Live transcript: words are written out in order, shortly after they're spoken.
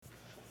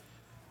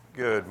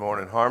Good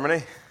morning,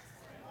 Harmony.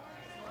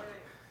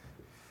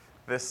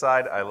 This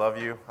side, I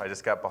love you. I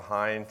just got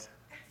behind.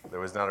 There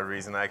was not a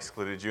reason I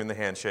excluded you in the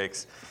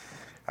handshakes.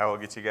 I will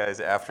get you guys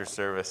after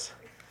service.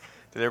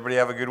 Did everybody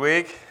have a good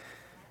week?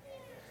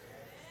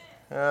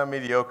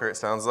 Mediocre, it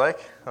sounds like.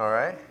 All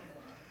right.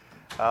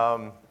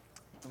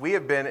 We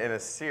have been in a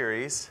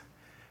series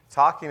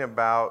talking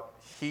about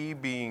He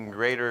being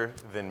greater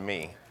than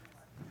me.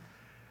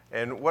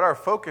 And what our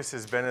focus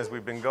has been as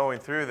we've been going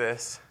through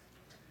this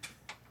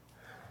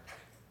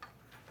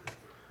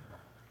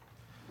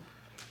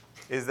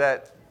is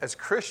that as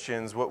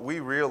Christians, what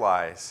we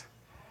realize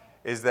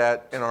is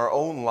that in our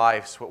own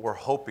lives, what we're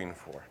hoping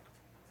for,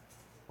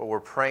 what we're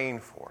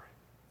praying for,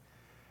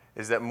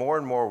 is that more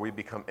and more we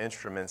become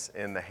instruments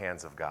in the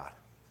hands of God.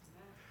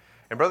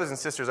 And brothers and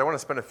sisters, I want to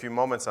spend a few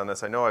moments on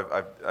this. I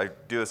know I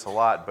do this a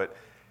lot, but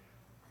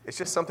it's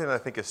just something that I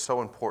think is so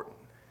important.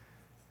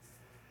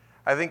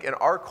 I think in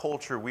our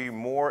culture, we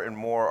more and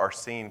more are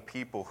seeing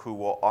people who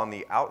will, on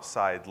the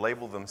outside,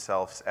 label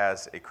themselves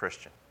as a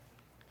Christian.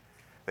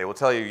 They will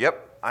tell you,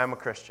 yep, I'm a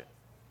Christian.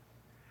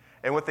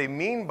 And what they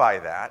mean by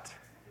that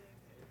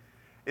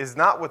is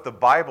not what the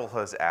Bible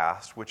has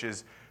asked, which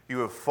is you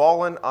have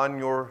fallen on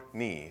your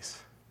knees,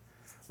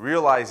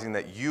 realizing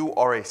that you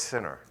are a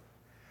sinner,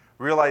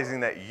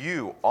 realizing that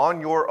you, on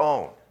your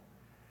own,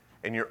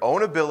 in your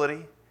own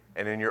ability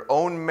and in your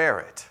own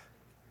merit,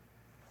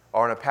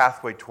 are on a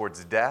pathway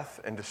towards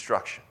death and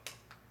destruction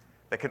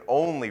that can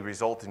only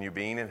result in you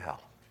being in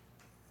hell.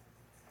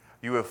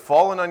 You have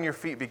fallen on your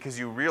feet because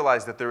you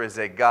realize that there is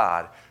a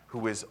God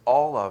who is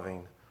all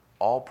loving,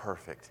 all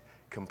perfect,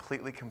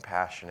 completely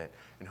compassionate,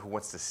 and who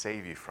wants to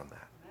save you from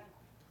that.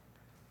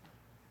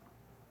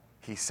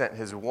 He sent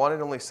his one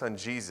and only Son,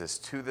 Jesus,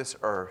 to this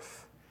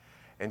earth,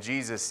 and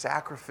Jesus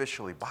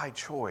sacrificially, by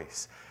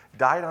choice,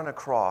 died on a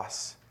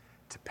cross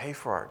to pay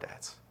for our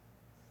debts.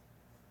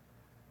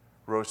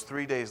 Rose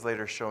 3 days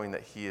later, showing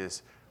that he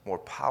is more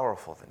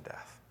powerful than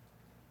death,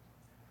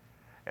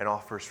 and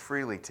offers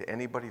freely to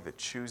anybody that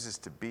chooses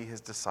to be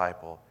his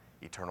disciple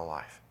eternal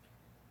life.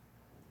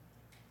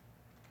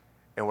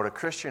 And what a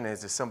Christian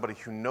is somebody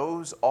who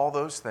knows all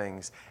those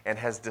things and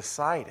has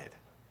decided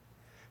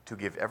to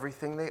give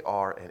everything they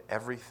are and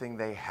everything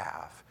they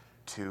have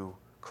to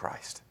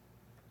Christ.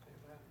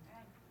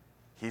 Amen.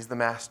 He's the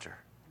master.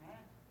 Amen.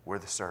 We're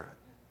the servant.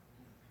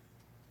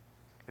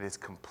 It is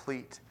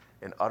complete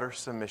and utter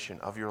submission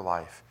of your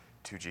life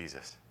to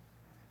Jesus.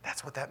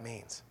 That's what that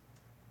means.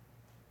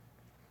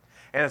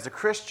 And as a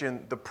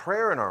Christian, the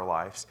prayer in our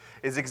lives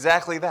is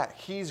exactly that.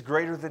 He's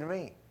greater than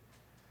me.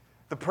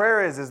 The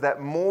prayer is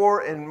that more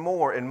and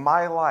more in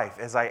my life,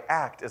 as I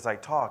act, as I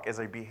talk,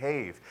 as I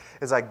behave,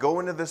 as I go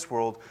into this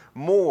world,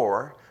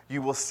 more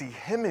you will see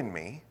him in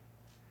me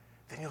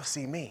than you'll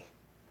see me.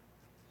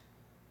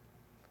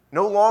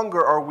 No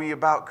longer are we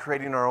about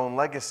creating our own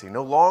legacy.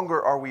 No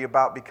longer are we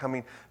about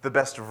becoming the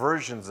best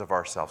versions of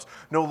ourselves.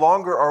 No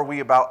longer are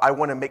we about, I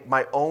want to make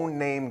my own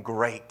name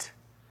great.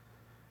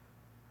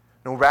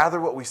 No, rather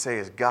what we say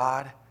is,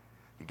 God,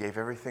 you gave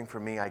everything for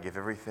me, I give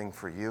everything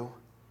for you.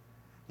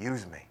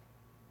 Use me.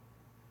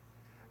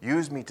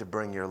 Use me to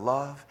bring your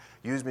love.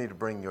 Use me to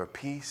bring your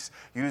peace.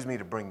 Use me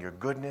to bring your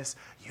goodness.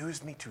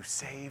 Use me to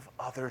save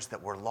others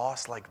that were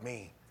lost like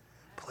me.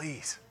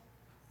 Please.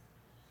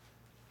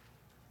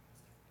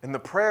 And the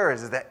prayer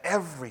is that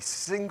every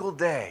single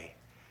day,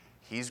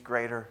 he's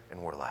greater and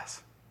we're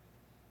less.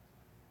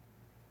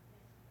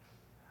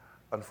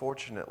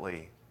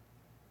 Unfortunately,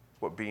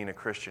 what being a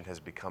Christian has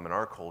become in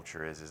our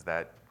culture is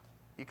that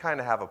you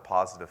kind of have a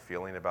positive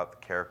feeling about the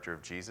character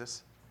of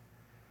Jesus,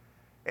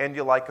 and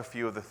you like a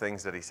few of the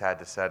things that he's had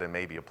to say and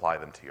maybe apply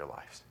them to your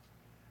lives.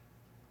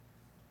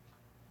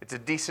 It's a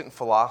decent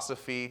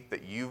philosophy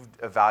that you've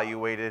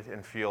evaluated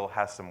and feel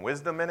has some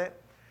wisdom in it,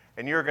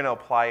 and you're going to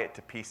apply it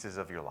to pieces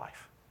of your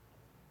life.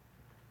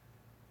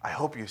 I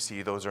hope you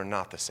see those are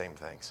not the same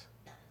things.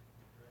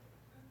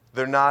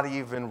 They're not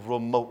even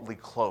remotely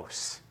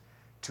close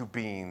to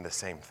being the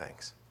same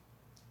things.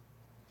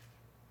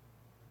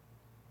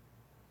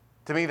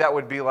 To me, that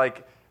would be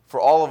like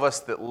for all of us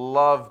that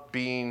love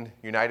being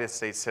United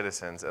States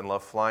citizens and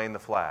love flying the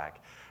flag,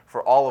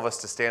 for all of us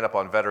to stand up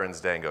on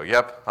Veterans Day and go,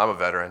 yep, I'm a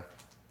veteran.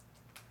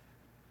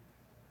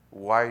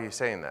 Why are you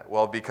saying that?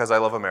 Well, because I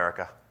love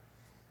America.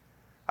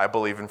 I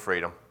believe in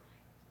freedom.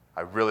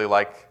 I really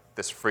like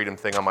this freedom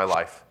thing on my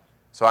life.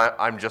 So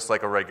I'm just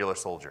like a regular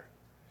soldier.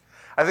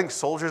 I think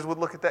soldiers would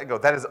look at that and go,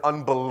 that is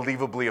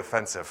unbelievably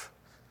offensive.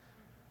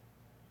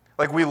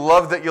 Like, we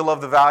love that you love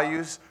the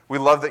values. We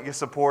love that you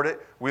support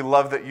it. We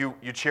love that you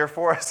cheer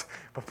for us.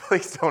 But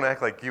please don't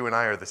act like you and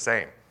I are the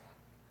same.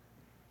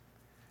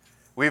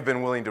 We've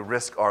been willing to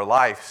risk our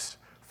lives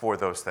for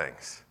those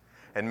things.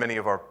 And many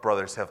of our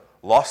brothers have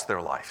lost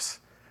their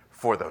lives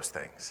for those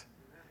things.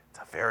 It's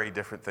a very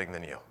different thing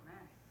than you.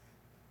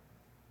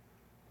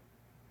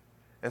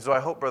 And so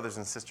I hope, brothers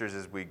and sisters,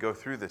 as we go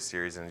through this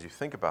series and as you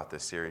think about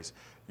this series,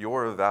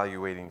 you're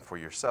evaluating for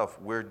yourself,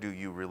 where do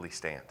you really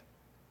stand?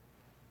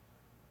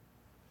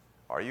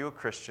 Are you a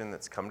Christian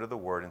that's come to the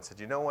Word and said,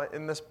 you know what,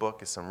 in this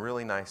book is some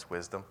really nice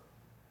wisdom.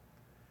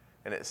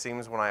 And it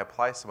seems when I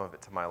apply some of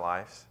it to my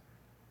life,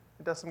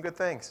 it does some good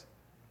things.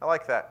 I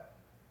like that.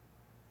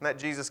 And that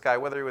Jesus guy,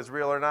 whether he was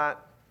real or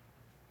not,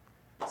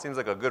 seems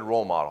like a good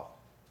role model.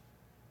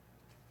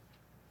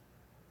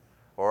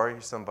 Or are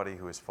you somebody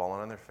who has fallen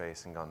on their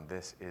face and gone,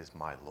 this is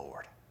my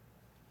Lord.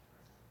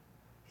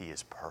 He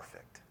is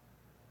perfect.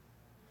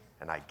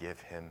 And I give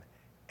him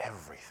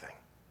everything.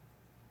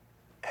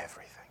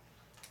 Everything.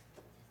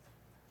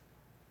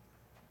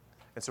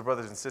 And so,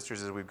 brothers and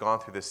sisters, as we've gone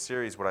through this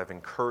series, what I've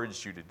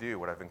encouraged you to do,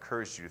 what I've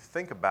encouraged you to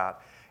think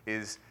about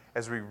is,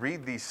 as we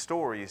read these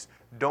stories,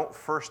 don't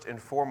first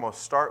and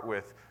foremost start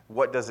with,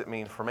 what does it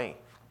mean for me?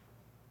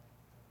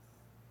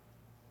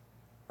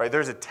 Right?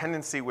 There's a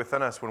tendency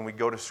within us when we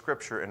go to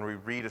Scripture and we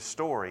read a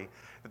story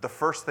that the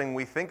first thing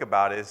we think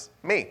about is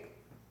me.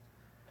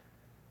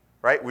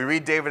 Right? We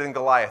read David and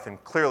Goliath,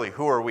 and clearly,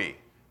 who are we?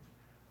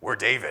 We're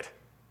David.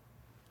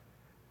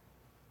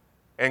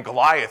 And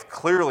Goliath,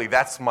 clearly,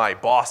 that's my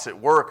boss at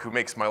work who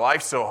makes my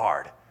life so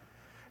hard.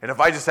 And if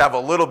I just have a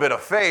little bit of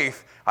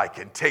faith, I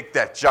can take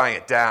that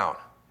giant down.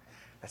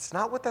 That's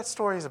not what that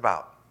story is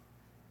about.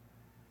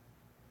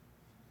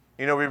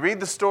 You know, we read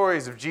the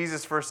stories of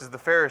Jesus versus the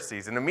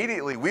Pharisees, and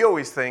immediately we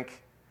always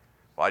think,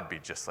 well, I'd be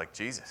just like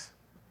Jesus.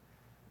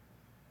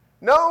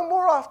 No,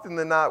 more often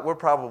than not, we're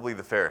probably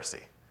the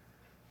Pharisee.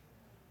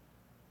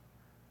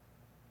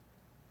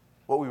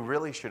 What we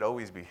really should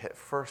always be hit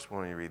first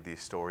when we read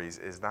these stories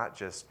is not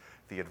just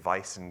the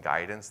advice and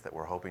guidance that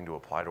we're hoping to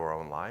apply to our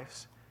own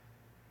lives,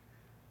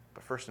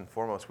 but first and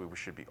foremost, we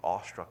should be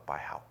awestruck by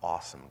how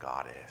awesome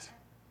God is.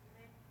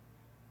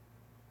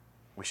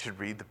 We should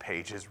read the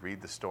pages, read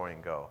the story,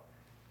 and go,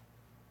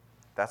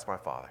 that's my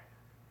Father.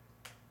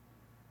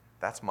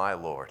 That's my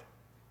Lord.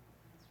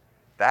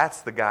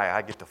 That's the guy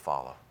I get to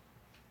follow.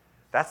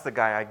 That's the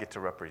guy I get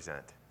to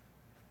represent.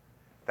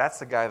 That's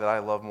the guy that I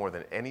love more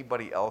than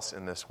anybody else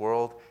in this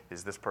world,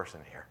 is this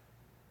person here.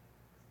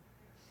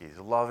 He is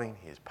loving,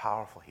 he is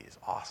powerful, he is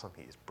awesome,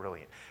 he is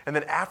brilliant. And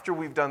then after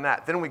we've done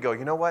that, then we go,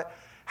 you know what?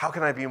 How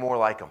can I be more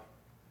like him?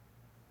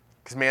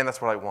 Because, man, that's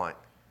what I want.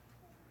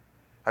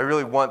 I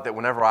really want that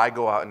whenever I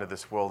go out into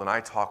this world and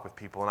I talk with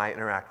people and I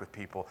interact with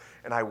people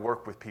and I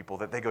work with people,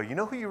 that they go, you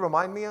know who you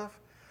remind me of?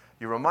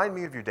 You remind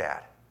me of your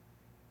dad.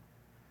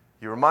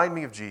 You remind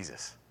me of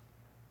Jesus.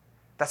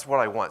 That's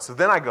what I want. So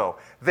then I go,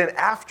 then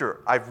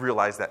after I've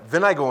realized that,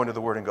 then I go into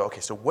the Word and go,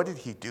 okay, so what did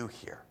he do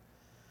here?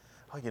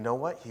 Oh, you know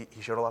what?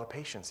 He showed a lot of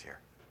patience here.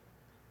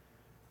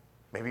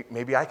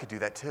 Maybe I could do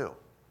that too.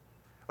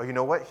 Oh, you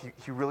know what?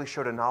 He really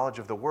showed a knowledge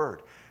of the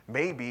Word.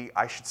 Maybe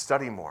I should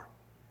study more.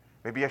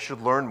 Maybe I should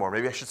learn more.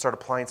 Maybe I should start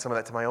applying some of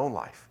that to my own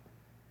life.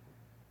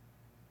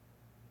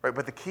 Right?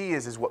 But the key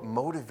is what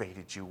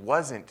motivated you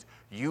wasn't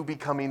you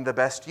becoming the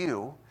best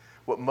you.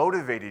 What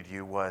motivated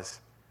you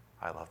was,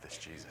 I love this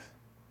Jesus.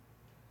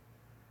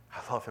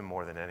 I love him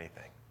more than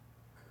anything.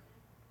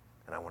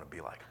 And I want to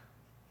be like him.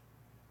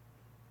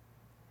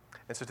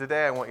 And so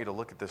today I want you to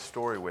look at this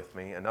story with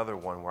me, another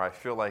one where I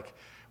feel like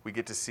we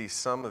get to see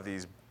some of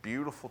these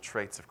beautiful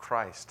traits of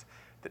Christ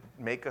that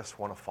make us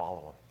want to follow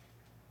him.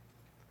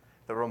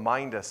 That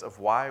remind us of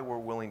why we're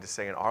willing to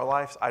say in our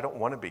lives, I don't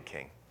want to be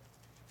king.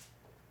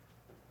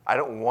 I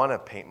don't want to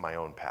paint my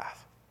own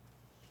path.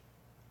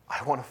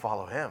 I want to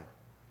follow him.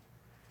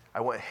 I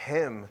want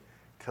him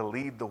to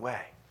lead the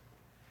way.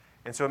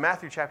 And so in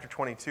Matthew chapter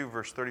 22,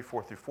 verse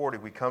 34 through 40,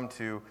 we come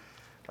to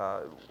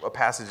a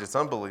passage that's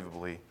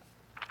unbelievably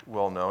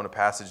well known, a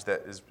passage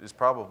that is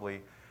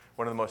probably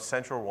one of the most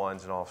central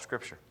ones in all of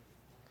Scripture.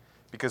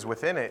 Because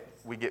within it,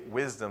 we get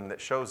wisdom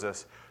that shows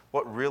us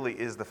what really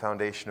is the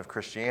foundation of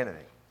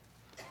Christianity.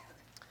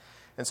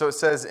 And so it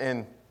says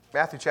in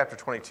Matthew chapter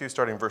 22,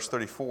 starting in verse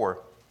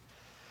 34,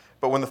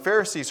 but when the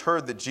Pharisees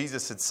heard that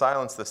Jesus had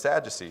silenced the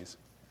Sadducees,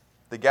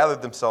 they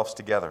gathered themselves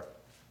together.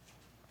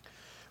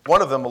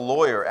 One of them, a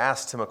lawyer,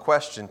 asked him a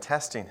question,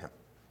 testing him.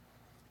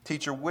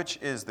 Teacher, which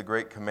is the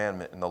great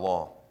commandment in the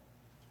law?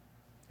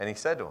 And he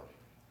said to him,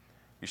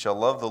 you shall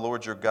love the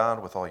Lord your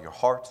God with all your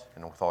heart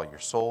and with all your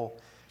soul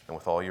and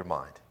with all your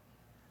mind.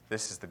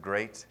 This is the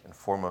great and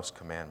foremost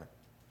commandment.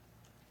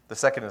 The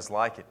second is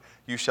like it.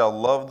 You shall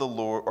love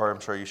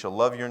you shall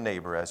love your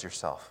neighbor as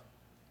yourself.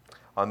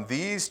 On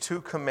these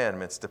two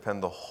commandments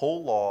depend the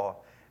whole law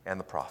and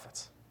the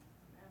prophets.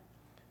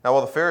 Now,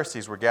 while the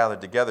Pharisees were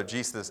gathered together,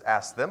 Jesus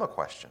asked them a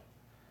question.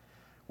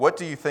 What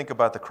do you think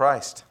about the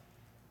Christ?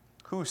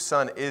 Whose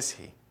son is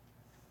he?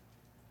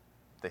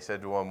 They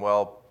said to him,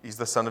 well, he's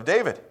the son of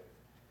David.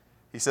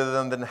 He said to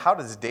them, then how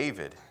does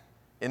David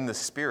in the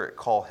Spirit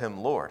call him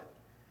Lord?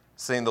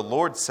 Saying, the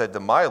Lord said to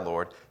my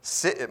Lord,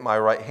 sit at my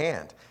right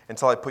hand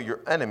until I put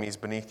your enemies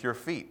beneath your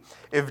feet.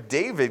 If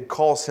David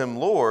calls him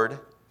Lord,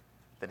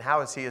 then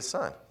how is he his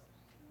son?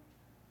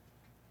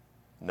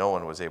 No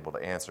one was able to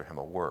answer him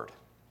a word,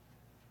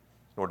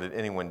 nor did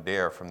anyone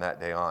dare from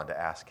that day on to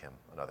ask him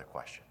another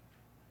question.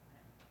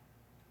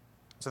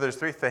 So there's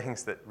three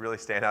things that really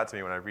stand out to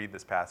me when I read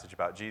this passage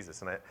about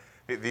Jesus. And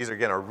these,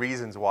 again, are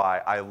reasons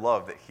why I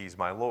love that he's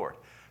my Lord.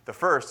 The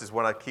first is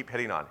one I keep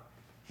hitting on.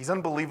 He's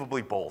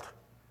unbelievably bold.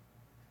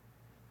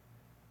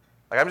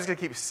 Like, I'm just going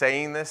to keep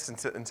saying this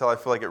until I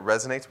feel like it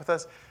resonates with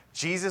us.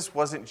 Jesus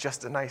wasn't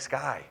just a nice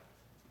guy.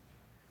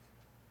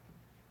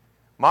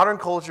 Modern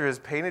culture has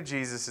painted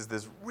Jesus as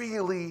this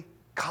really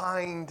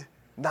kind,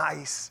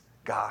 nice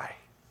guy.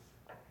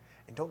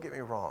 And don't get me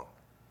wrong,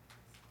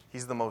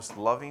 he's the most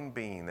loving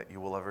being that you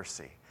will ever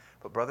see.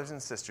 But brothers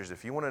and sisters,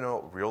 if you want to know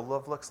what real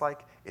love looks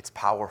like, it's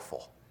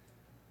powerful.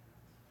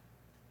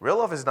 Real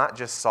love is not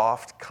just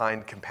soft,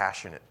 kind,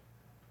 compassionate.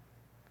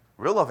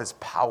 Real love is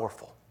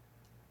powerful.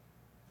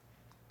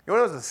 You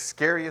want to know what the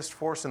scariest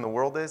force in the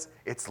world is?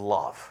 It's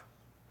love.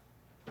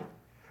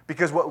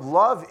 Because what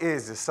love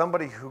is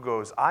somebody who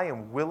goes, I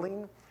am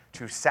willing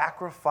to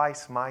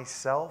sacrifice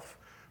myself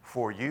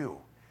for you,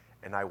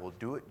 and I will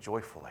do it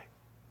joyfully.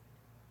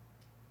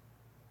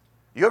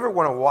 You ever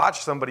want to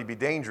watch somebody be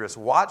dangerous?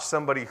 Watch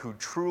somebody who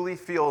truly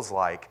feels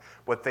like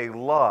what they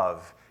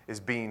love is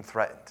being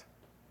threatened.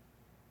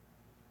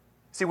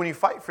 See, when you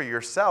fight for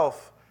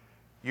yourself,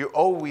 you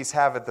always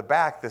have at the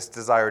back this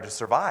desire to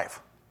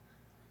survive.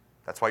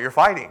 That's why you're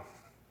fighting.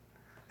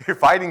 You're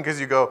fighting because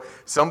you go,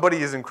 somebody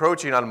is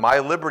encroaching on my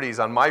liberties,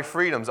 on my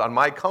freedoms, on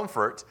my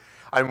comfort.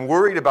 I'm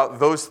worried about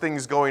those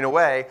things going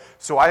away,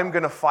 so I am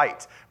going to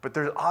fight. But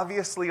there's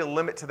obviously a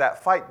limit to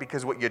that fight,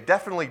 because what you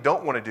definitely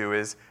don't want to do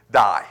is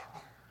die.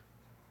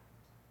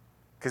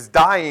 Because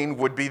dying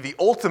would be the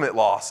ultimate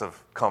loss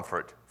of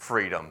comfort,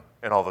 freedom,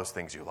 and all those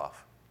things you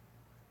love.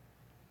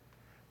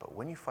 But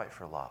when you fight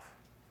for love,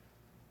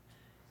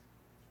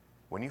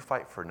 when you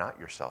fight for not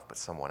yourself but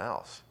someone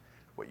else,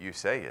 what you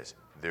say is,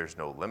 there's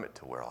no limit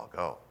to where I'll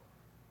go.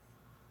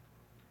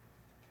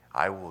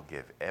 I will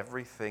give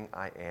everything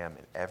I am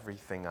and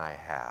everything I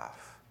have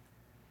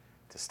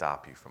to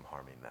stop you from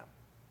harming them.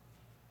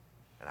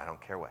 And I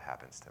don't care what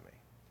happens to me.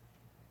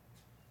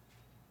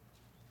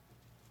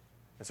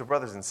 And so,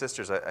 brothers and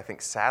sisters, I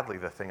think sadly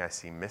the thing I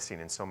see missing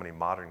in so many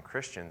modern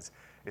Christians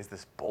is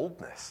this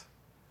boldness.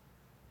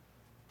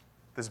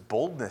 This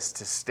boldness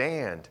to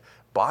stand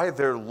by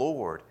their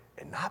Lord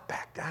and not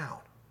back down.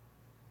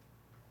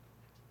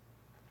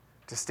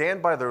 To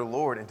stand by their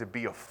Lord and to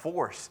be a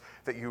force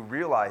that you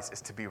realize is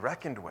to be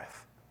reckoned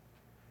with.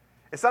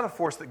 It's not a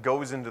force that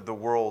goes into the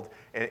world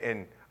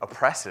and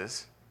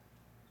oppresses.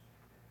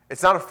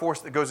 It's not a force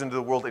that goes into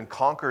the world and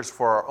conquers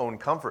for our own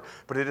comfort,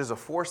 but it is a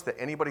force that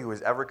anybody who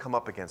has ever come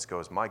up against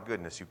goes, my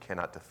goodness, you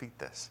cannot defeat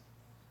this.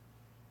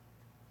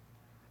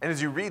 And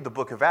as you read the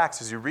book of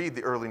Acts, as you read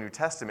the early New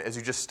Testament, as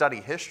you just study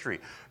history,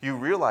 you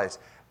realize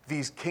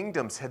these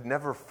kingdoms had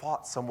never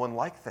fought someone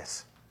like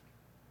this.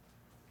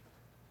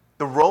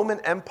 The Roman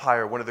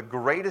Empire, one of the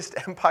greatest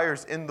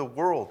empires in the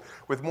world,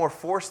 with more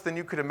force than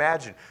you could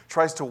imagine,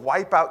 tries to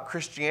wipe out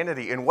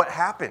Christianity. And what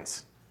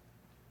happens?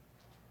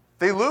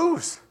 They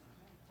lose.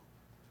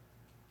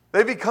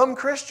 They become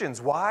Christians.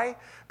 Why?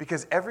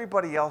 Because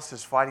everybody else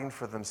is fighting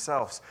for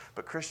themselves,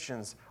 but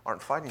Christians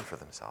aren't fighting for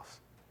themselves.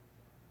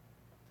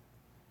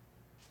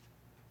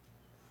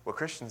 What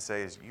Christians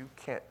say is, you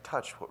can't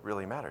touch what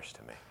really matters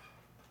to me.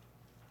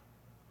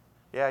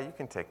 Yeah, you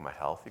can take my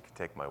health, you can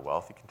take my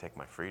wealth, you can take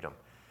my freedom,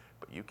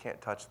 but you can't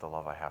touch the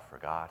love I have for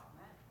God.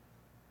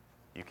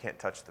 You can't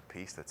touch the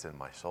peace that's in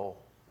my soul.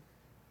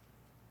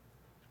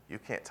 You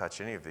can't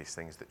touch any of these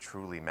things that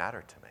truly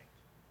matter to me.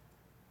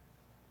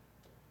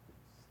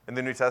 In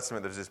the New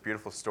Testament, there's this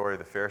beautiful story of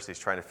the Pharisees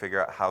trying to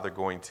figure out how they're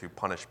going to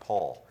punish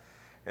Paul.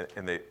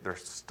 And they're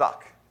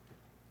stuck.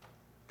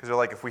 Because they're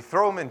like, if we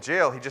throw him in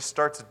jail, he just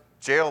starts a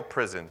jail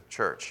prison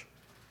church.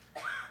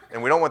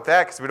 And we don't want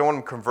that because we don't want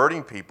him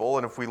converting people.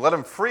 And if we let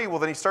him free, well,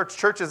 then he starts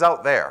churches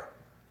out there.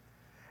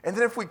 And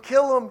then if we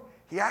kill him,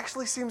 he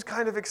actually seems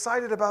kind of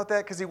excited about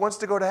that because he wants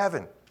to go to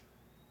heaven.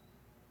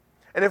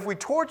 And if we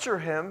torture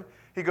him,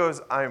 he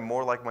goes, I'm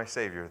more like my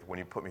Savior when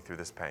you put me through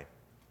this pain.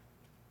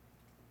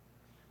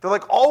 They're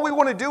like, all we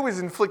want to do is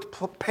inflict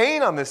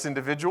pain on this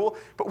individual,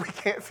 but we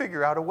can't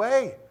figure out a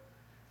way.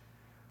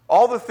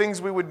 All the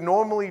things we would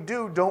normally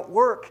do don't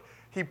work.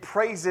 He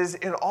praises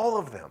in all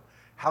of them.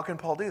 How can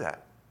Paul do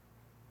that?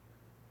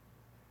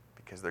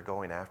 Because they're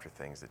going after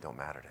things that don't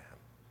matter to him.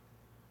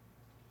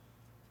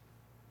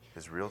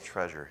 His real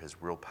treasure,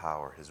 his real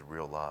power, his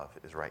real love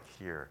is right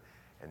here,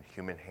 and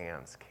human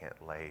hands can't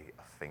lay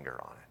a finger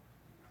on it.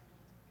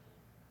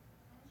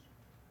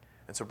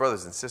 And so,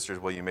 brothers and sisters,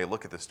 well, you may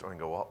look at this story and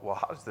go, well,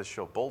 how does this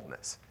show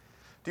boldness?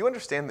 Do you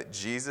understand that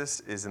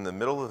Jesus is in the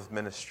middle of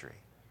ministry,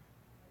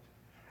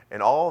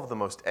 and all of the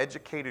most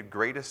educated,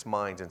 greatest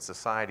minds in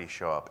society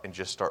show up and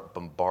just start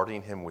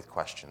bombarding him with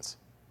questions?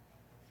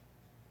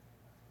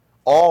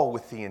 All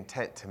with the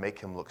intent to make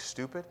him look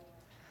stupid,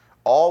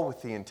 all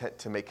with the intent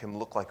to make him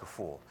look like a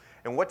fool.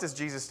 And what does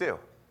Jesus do?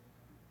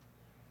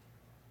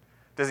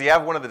 Does he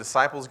have one of the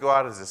disciples go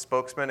out as a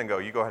spokesman and go,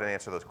 you go ahead and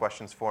answer those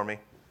questions for me?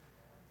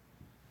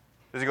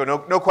 Does he go,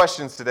 no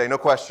questions today, no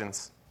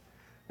questions?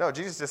 No,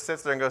 Jesus just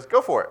sits there and goes,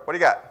 go for it. What do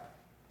you got?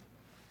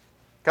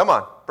 Come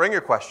on, bring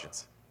your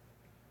questions.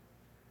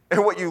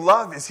 And what you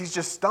love is he's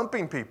just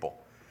stumping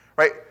people,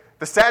 right?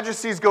 The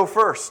Sadducees go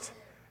first.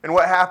 And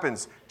what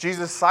happens?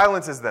 Jesus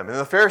silences them. And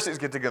the Pharisees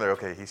get together.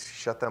 Okay, he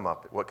shut them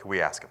up. What can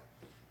we ask him?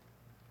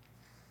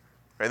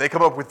 Right? They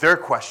come up with their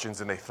questions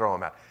and they throw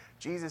them out.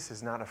 Jesus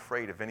is not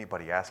afraid of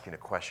anybody asking a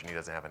question he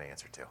doesn't have an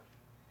answer to.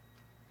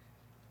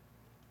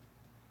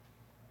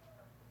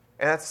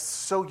 And that's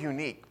so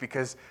unique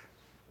because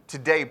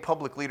today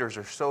public leaders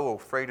are so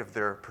afraid of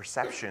their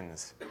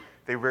perceptions,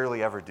 they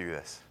rarely ever do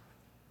this.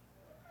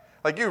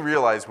 Like, you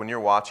realize when you're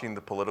watching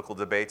the political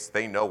debates,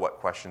 they know what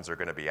questions are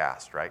going to be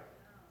asked, right?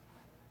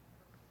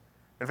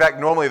 In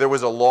fact, normally there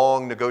was a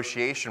long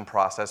negotiation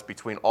process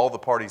between all the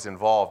parties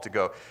involved to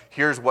go,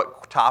 here's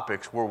what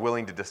topics we're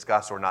willing to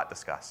discuss or not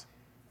discuss.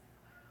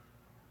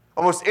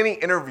 Almost any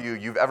interview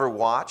you've ever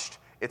watched,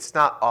 it's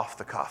not off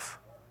the cuff.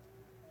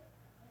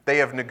 They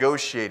have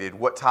negotiated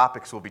what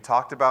topics will be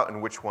talked about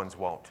and which ones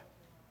won't.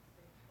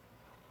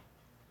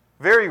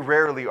 Very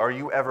rarely are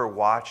you ever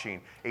watching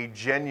a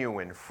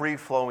genuine,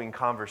 free-flowing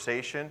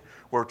conversation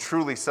where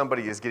truly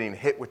somebody is getting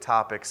hit with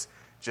topics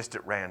just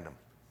at random.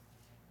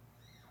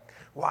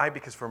 Why?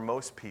 Because for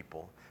most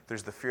people,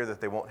 there's the fear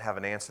that they won't have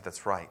an answer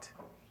that's right.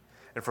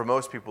 And for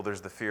most people,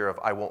 there's the fear of,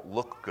 I won't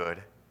look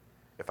good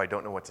if I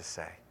don't know what to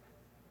say.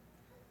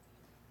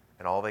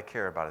 And all they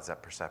care about is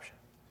that perception.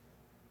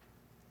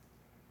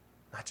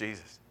 Not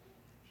Jesus.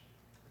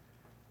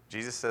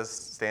 Jesus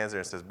stands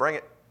there and says, bring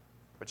it.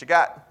 What you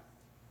got?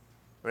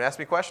 You want to ask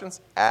me questions?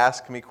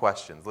 Ask me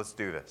questions. Let's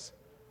do this.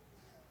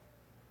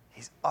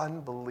 He's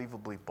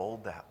unbelievably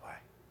bold that way.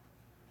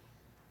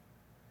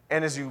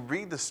 And as you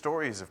read the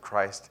stories of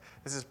Christ,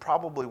 this is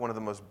probably one of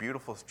the most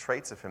beautiful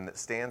traits of him that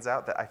stands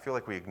out that I feel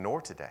like we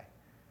ignore today.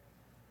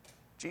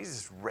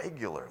 Jesus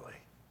regularly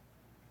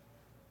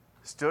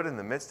stood in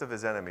the midst of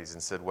his enemies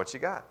and said, what you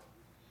got?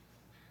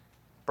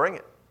 Bring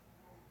it.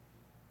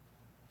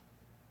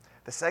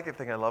 The second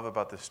thing I love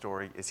about this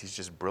story is he's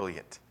just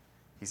brilliant.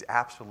 He's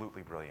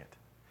absolutely brilliant.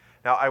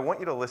 Now, I want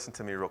you to listen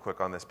to me real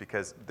quick on this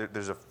because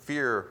there's a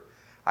fear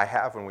I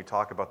have when we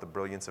talk about the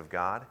brilliance of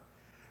God.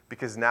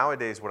 Because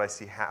nowadays what I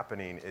see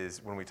happening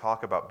is when we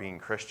talk about being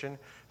Christian,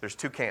 there's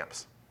two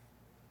camps.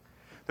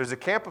 There's a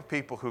camp of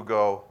people who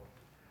go,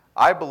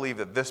 I believe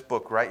that this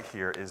book right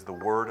here is the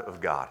Word of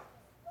God.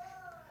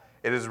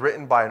 It is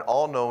written by an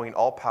all-knowing,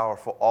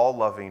 all-powerful,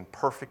 all-loving,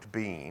 perfect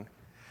being.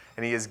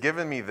 And he has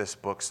given me this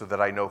book so that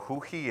I know who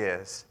he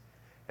is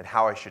and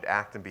how I should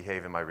act and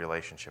behave in my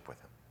relationship with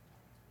him.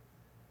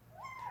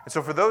 And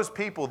so for those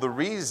people, the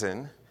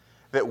reason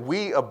that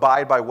we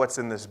abide by what's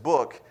in this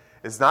book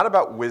is not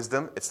about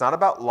wisdom, it's not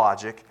about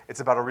logic, it's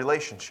about a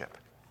relationship.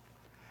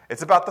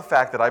 It's about the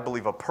fact that I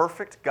believe a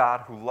perfect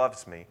God who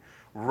loves me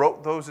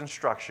wrote those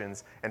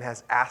instructions and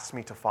has asked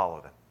me to follow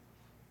them.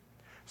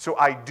 So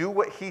I do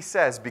what he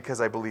says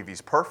because I believe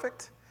he's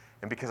perfect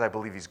and because I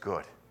believe he's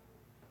good.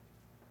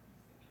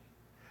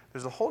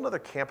 There's a whole other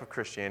camp of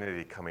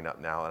Christianity coming up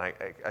now, and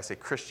I say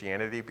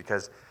Christianity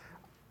because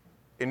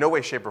in no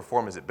way, shape, or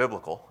form is it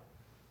biblical,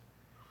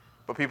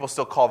 but people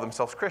still call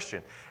themselves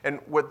Christian. And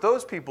what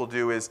those people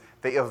do is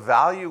they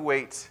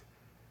evaluate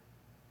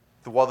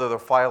whether they'll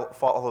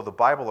follow the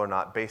Bible or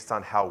not based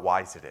on how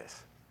wise it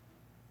is.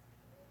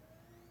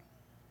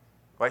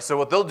 Right? So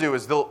what they'll do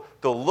is they'll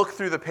look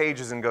through the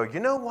pages and go, you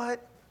know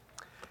what?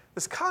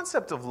 This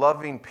concept of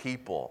loving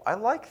people, I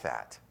like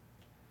that.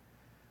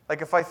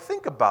 Like if I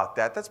think about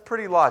that, that's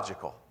pretty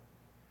logical.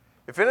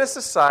 If in a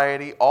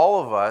society all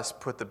of us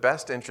put the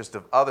best interest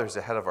of others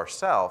ahead of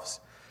ourselves,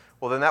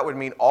 well then that would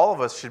mean all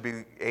of us should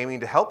be aiming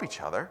to help each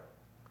other.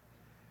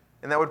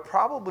 And that would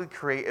probably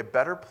create a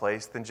better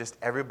place than just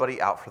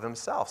everybody out for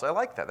themselves. I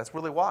like that. That's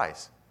really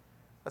wise.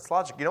 That's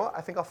logic. You know what?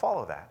 I think I'll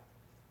follow that.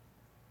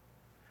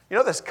 You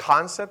know this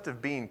concept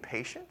of being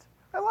patient?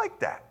 I like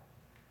that.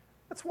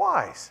 That's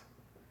wise.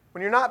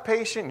 When you're not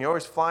patient, you're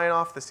always flying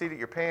off the seat of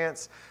your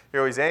pants,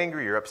 you're always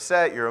angry, you're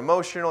upset, you're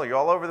emotional, you're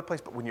all over the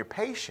place. But when you're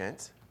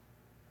patient,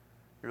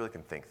 you really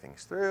can think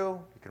things through,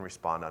 you can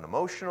respond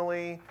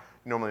unemotionally, you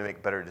normally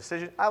make better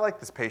decisions. I like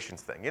this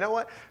patience thing. You know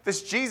what?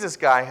 This Jesus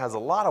guy has a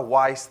lot of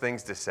wise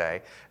things to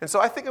say, and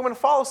so I think I'm going to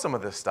follow some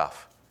of this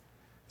stuff.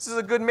 This is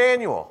a good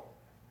manual.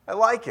 I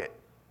like it.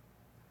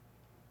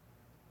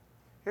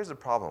 Here's the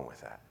problem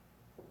with that.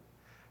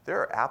 There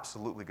are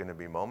absolutely going to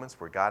be moments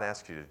where God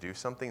asks you to do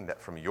something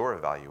that from your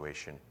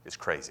evaluation is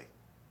crazy.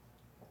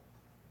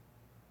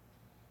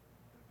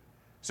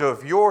 So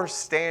if your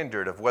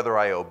standard of whether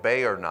I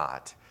obey or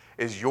not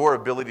is your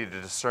ability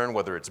to discern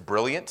whether it's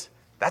brilliant,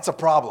 that's a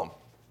problem.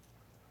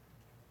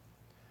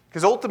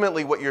 Because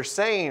ultimately what you're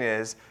saying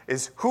is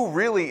who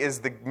really is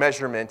the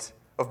measurement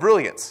of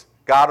brilliance,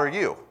 God or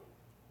you?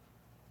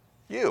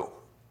 You.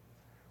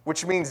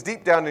 Which means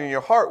deep down in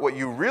your heart what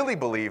you really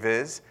believe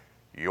is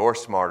you're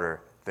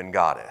smarter than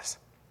God is.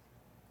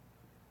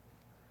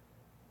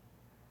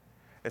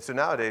 And so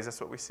nowadays,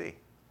 that's what we see.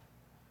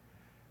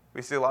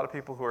 We see a lot of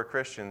people who are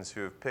Christians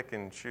who have picked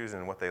and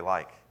chosen what they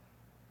like.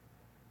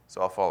 So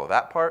I'll follow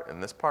that part,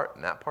 and this part,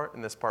 and that part,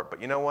 and this part. But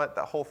you know what?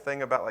 That whole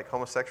thing about like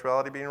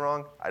homosexuality being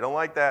wrong, I don't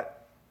like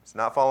that. It's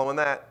not following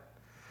that.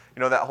 You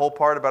know that whole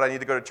part about I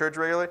need to go to church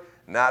regularly?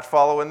 Not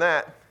following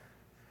that.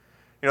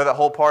 You know that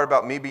whole part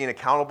about me being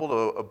accountable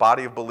to a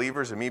body of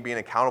believers and me being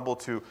accountable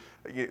to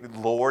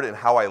Lord and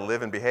how I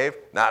live and behave?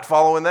 Not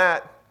following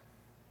that.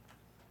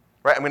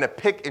 Right? I'm going to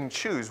pick and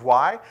choose.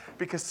 Why?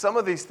 Because some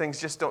of these things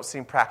just don't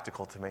seem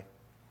practical to me.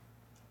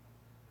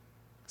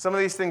 Some of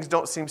these things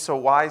don't seem so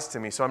wise to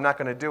me, so I'm not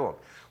going to do them.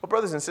 Well,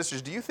 brothers and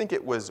sisters, do you think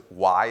it was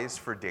wise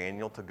for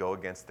Daniel to go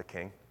against the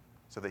king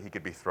so that he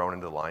could be thrown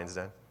into the lion's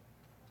den?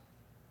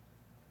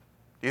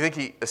 Do you think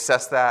he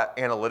assessed that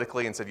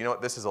analytically and said, you know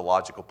what, this is a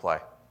logical play.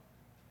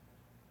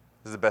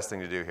 This is the best thing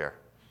to do here.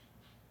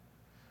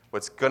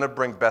 What's going to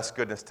bring best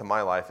goodness to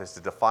my life is to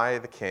defy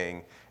the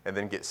king and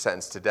then get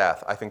sentenced to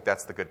death. I think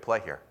that's the good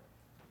play here.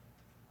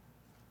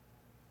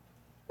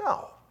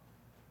 No.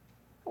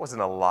 That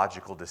wasn't a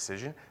logical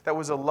decision. That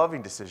was a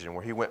loving decision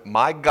where he went,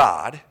 my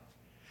God,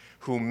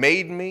 who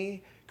made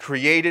me,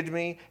 created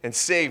me, and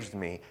saved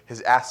me, has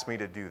asked me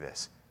to do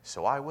this.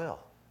 So I will.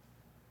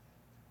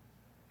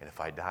 And if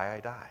I die, I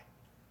die.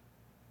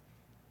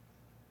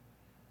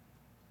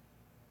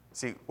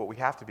 See, what we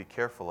have to be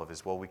careful of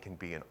is while we can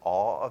be in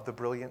awe of the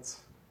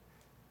brilliance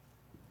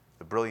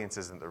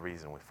isn't the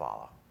reason we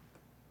follow.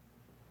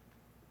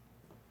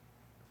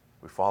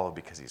 We follow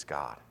because he's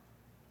God.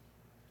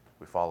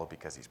 We follow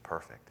because he's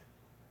perfect.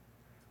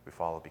 We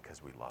follow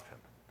because we love him.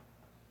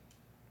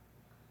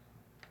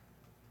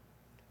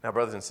 Now,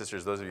 brothers and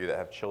sisters, those of you that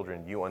have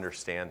children, you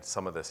understand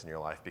some of this in your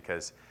life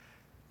because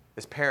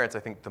as parents, I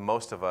think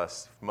most of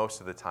us,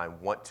 most of the time,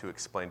 want to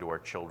explain to our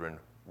children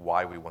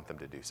why we want them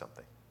to do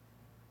something.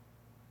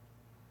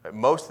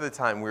 Most of the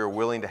time, we are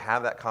willing to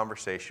have that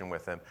conversation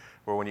with them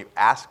where when you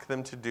ask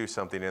them to do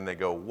something and they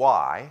go,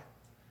 why,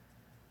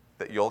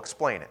 that you'll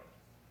explain it.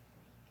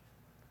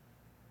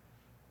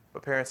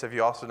 But parents, have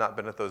you also not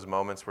been at those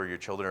moments where your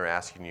children are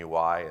asking you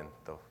why and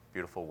the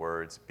beautiful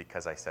words,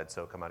 because I said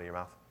so, come out of your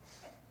mouth?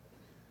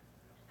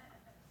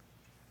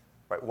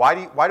 Right?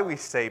 Why do we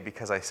say,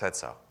 because I said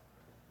so?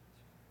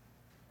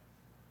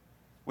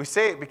 We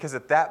say it because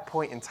at that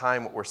point in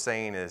time, what we're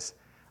saying is,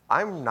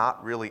 I'm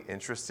not really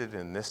interested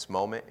in this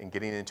moment in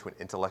getting into an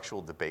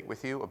intellectual debate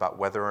with you about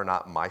whether or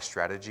not my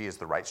strategy is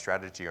the right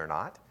strategy or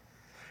not.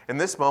 In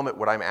this moment,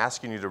 what I'm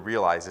asking you to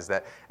realize is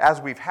that as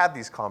we've had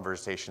these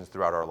conversations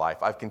throughout our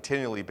life, I've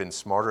continually been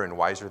smarter and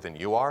wiser than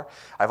you are.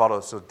 I've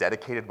also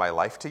dedicated my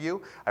life to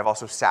you. I've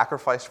also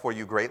sacrificed for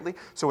you greatly.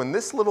 So in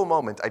this little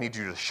moment, I need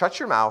you to shut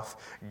your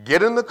mouth,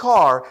 get in the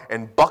car,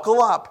 and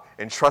buckle up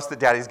and trust that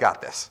Daddy's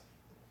got this.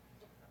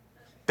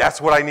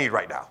 That's what I need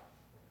right now.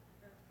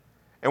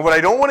 And what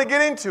I don't want to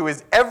get into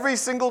is every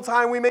single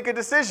time we make a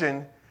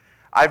decision,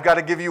 I've got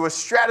to give you a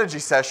strategy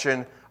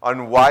session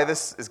on why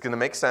this is going to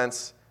make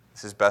sense,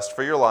 this is best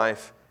for your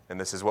life, and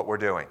this is what we're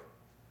doing.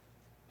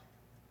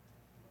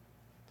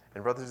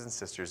 And brothers and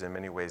sisters, in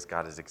many ways,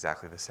 God is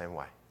exactly the same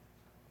way.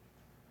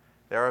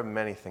 There are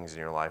many things in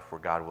your life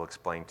where God will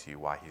explain to you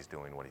why he's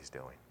doing what he's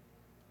doing.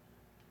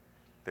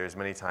 There's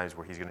many times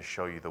where he's going to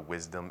show you the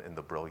wisdom and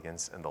the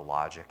brilliance and the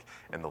logic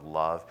and the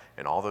love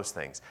and all those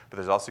things. But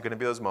there's also going to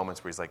be those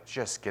moments where he's like,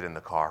 just get in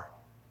the car.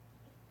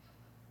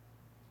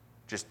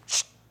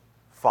 Just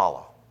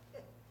follow.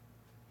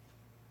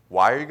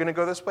 Why are you going to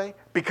go this way?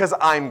 Because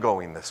I'm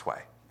going this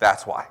way.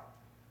 That's why.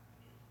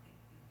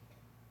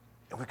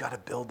 And we've got to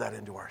build that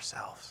into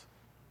ourselves.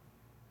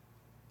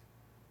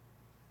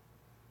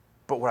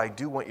 But what I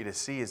do want you to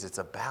see is it's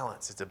a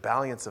balance. It's a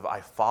balance of I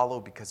follow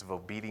because of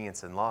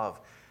obedience and love.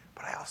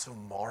 But I also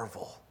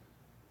marvel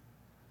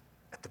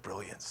at the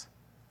brilliance.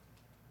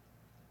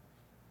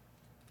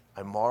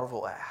 I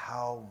marvel at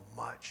how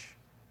much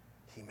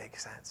he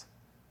makes sense.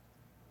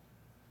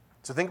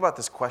 So think about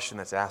this question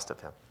that's asked of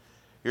him.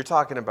 You're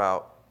talking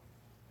about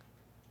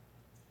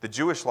the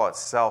Jewish law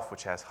itself,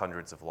 which has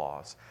hundreds of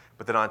laws.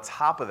 But then on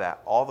top of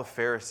that, all the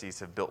Pharisees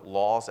have built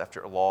laws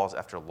after laws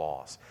after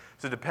laws.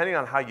 So depending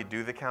on how you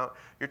do the count,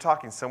 you're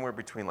talking somewhere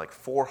between like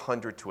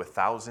 400 to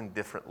 1,000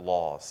 different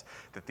laws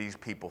that these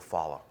people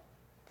follow.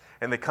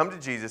 And they come to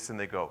Jesus and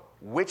they go,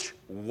 which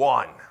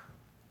one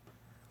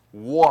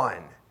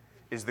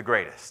is the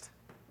greatest?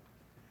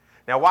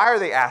 Now, why are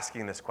they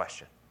asking this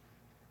question?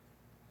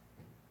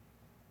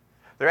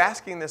 They're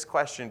asking this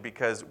question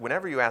because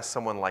whenever you ask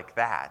someone like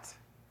that,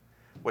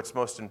 what's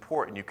most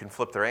important, you can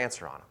flip their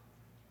answer on them.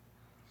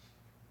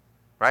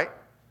 Right?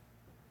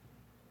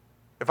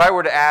 If I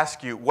were to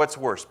ask you, what's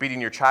worse, beating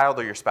your child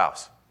or your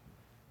spouse?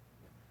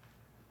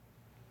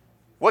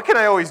 What can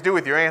I always do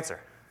with your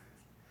answer?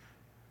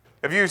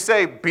 If you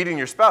say beating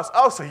your spouse,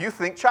 oh, so you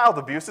think child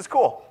abuse is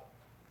cool.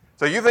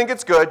 So you think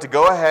it's good to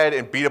go ahead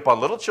and beat up on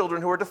little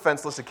children who are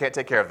defenseless and can't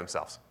take care of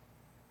themselves.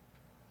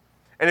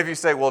 And if you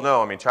say, well,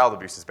 no, I mean, child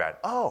abuse is bad.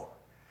 Oh,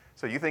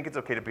 so you think it's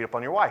okay to beat up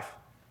on your wife.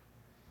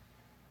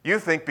 You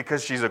think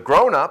because she's a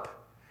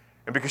grown-up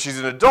and because she's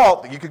an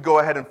adult that you could go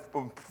ahead and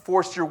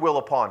force your will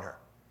upon her.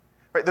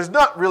 Right? There's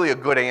not really a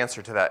good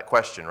answer to that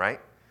question, right?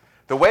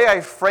 The way I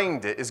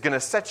framed it is going to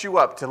set you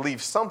up to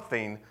leave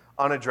something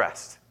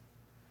unaddressed.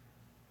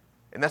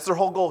 And that's their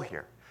whole goal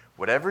here.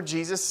 Whatever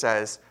Jesus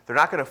says, they're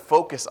not going to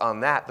focus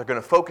on that. They're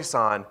going to focus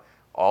on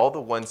all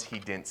the ones he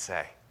didn't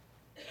say.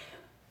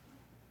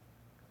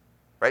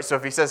 Right? So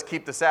if he says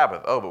keep the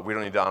Sabbath, oh, but we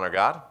don't need to honor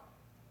God?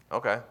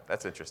 Okay,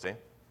 that's interesting.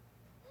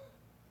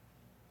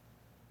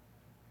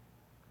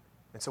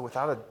 And so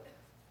without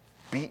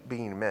beat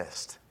being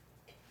missed,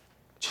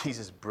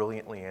 Jesus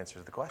brilliantly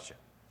answers the question.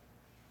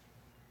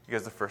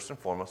 Because the first and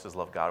foremost is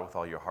love God with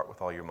all your heart,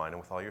 with all your mind,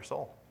 and with all your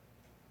soul.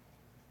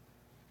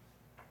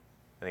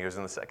 And he goes,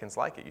 and the second's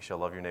like it. You shall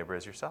love your neighbor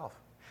as yourself.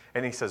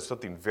 And he says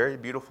something very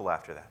beautiful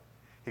after that.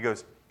 He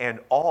goes, and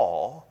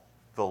all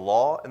the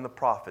law and the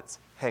prophets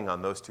hang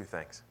on those two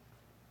things.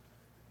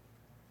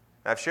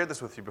 Now, I've shared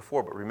this with you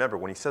before, but remember,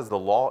 when he says the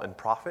law and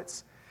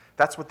prophets,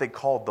 that's what they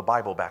called the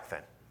Bible back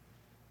then.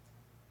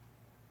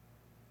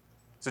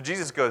 So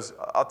Jesus goes,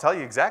 I'll tell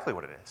you exactly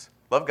what it is.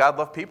 Love God,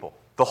 love people.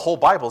 The whole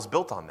Bible is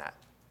built on that.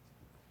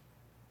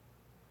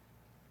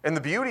 And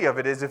the beauty of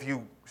it is if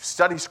you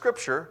study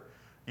Scripture,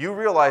 you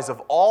realize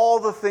of all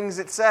the things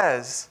it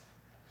says,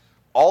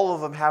 all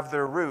of them have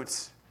their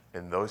roots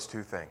in those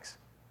two things.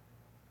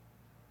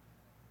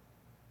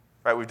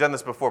 Right, we've done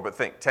this before, but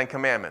think, 10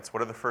 Commandments.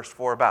 What are the first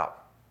 4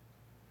 about?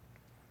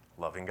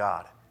 Loving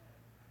God.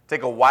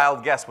 Take a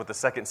wild guess what the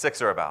second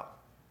 6 are about.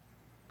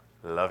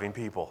 Loving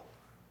people.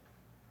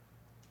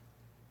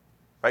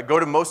 Right, go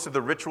to most of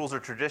the rituals or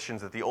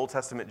traditions that the Old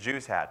Testament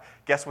Jews had.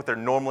 Guess what they're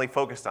normally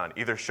focused on?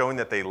 Either showing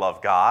that they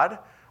love God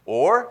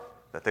or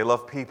that they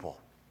love people.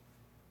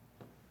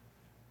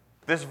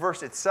 This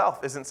verse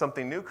itself isn't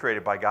something new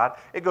created by God.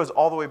 It goes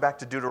all the way back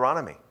to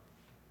Deuteronomy.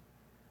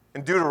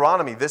 In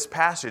Deuteronomy, this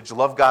passage,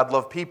 love God,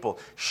 love people,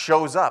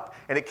 shows up.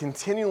 And it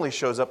continually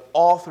shows up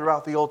all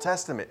throughout the Old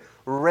Testament,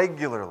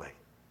 regularly.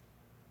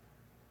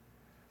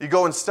 You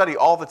go and study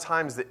all the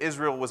times that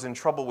Israel was in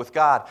trouble with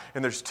God,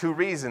 and there's 2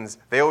 reasons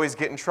they always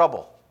get in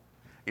trouble.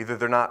 Either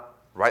they're not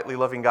rightly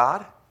loving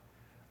God,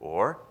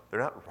 or they're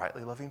not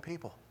rightly loving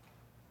people.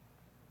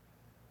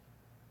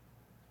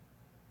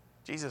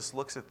 Jesus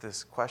looks at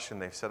this question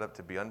they've set up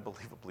to be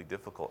unbelievably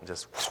difficult and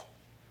just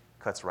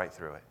cuts right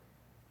through it.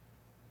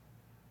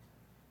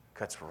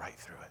 Cuts right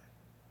through it.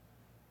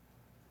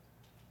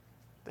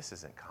 This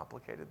isn't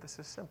complicated. This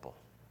is simple.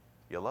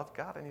 You love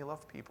God and you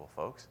love people,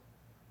 folks.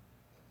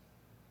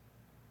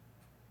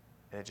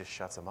 And it just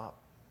shuts them up.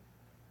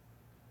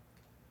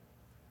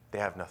 They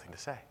have nothing to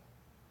say.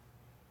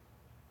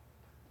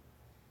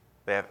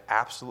 They have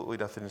absolutely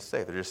nothing to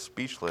say. They're just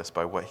speechless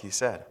by what he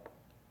said.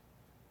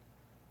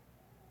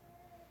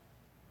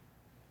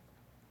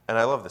 And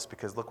I love this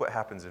because look what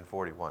happens in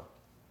 41.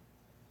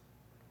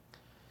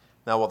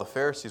 Now, while the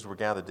Pharisees were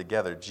gathered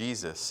together,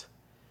 Jesus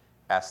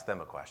asked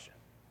them a question.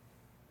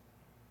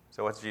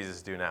 So what's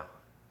Jesus do now?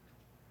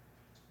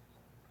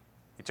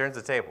 He turns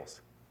the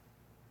tables.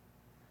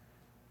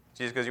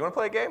 Jesus goes, you want to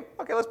play a game?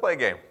 Okay, let's play a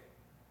game.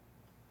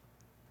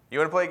 You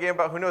want to play a game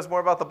about who knows more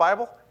about the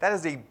Bible? That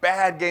is a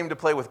bad game to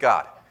play with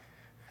God.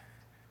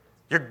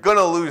 You're going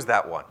to lose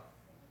that one.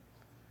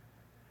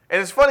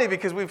 And it's funny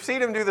because we've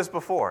seen him do this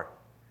before.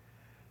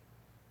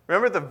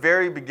 Remember at the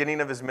very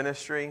beginning of his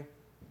ministry?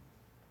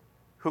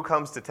 Who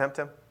comes to tempt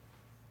him?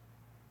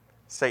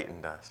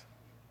 Satan does.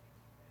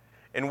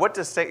 And what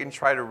does Satan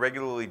try to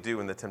regularly do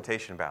in the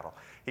temptation battle?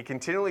 He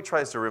continually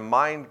tries to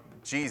remind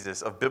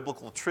Jesus of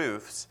biblical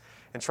truths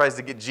and tries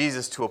to get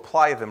Jesus to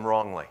apply them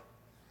wrongly.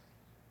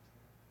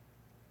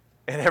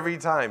 And every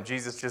time,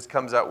 Jesus just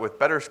comes out with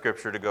better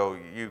scripture to go,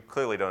 you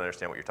clearly don't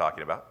understand what you're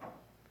talking about.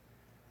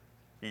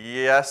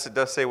 Yes, it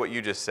does say what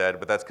you just said,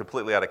 but that's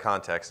completely out of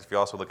context. If you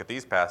also look at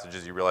these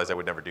passages, you realize I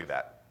would never do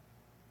that.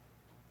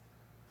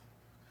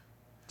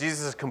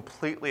 Jesus is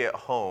completely at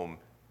home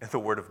in the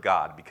Word of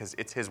God because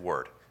it's his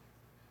Word.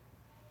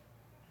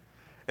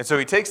 And so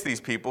he takes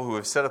these people who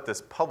have set up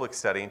this public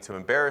setting to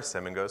embarrass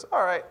him and goes,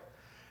 all right,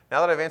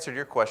 now that I've answered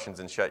your questions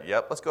and shut you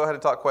up, let's go ahead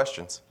and talk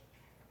questions.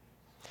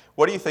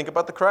 What do you think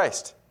about the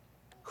Christ?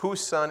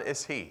 Whose son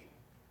is he?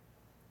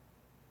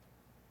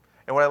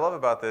 And what I love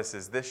about this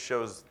is this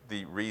shows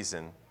the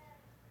reason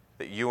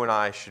that you and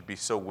I should be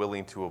so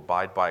willing to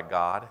abide by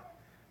God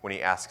when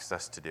he asks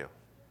us to do.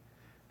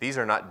 These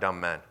are not dumb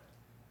men.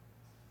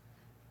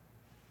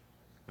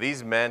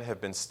 These men have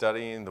been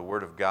studying the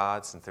Word of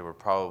God since they were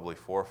probably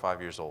 4 or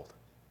 5 years old.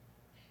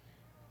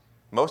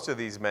 Most of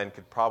these men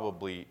could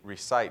probably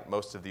recite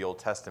most of the Old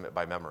Testament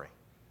by memory.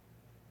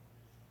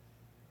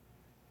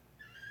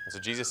 And so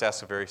Jesus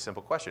asks a very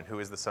simple question. Who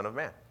is the Son of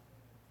Man?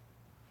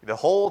 The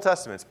whole Old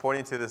Testament is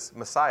pointing to this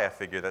Messiah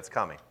figure that's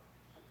coming.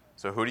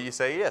 So who do you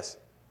say he is?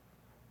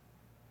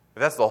 If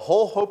that's the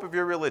whole hope of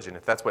your religion,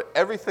 if that's what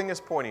everything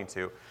is pointing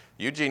to,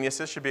 you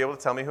geniuses should be able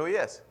to tell me who he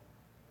is.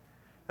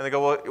 And they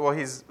go, well,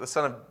 he's the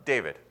son of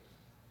David.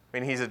 I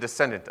mean, he's a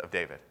descendant of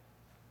David.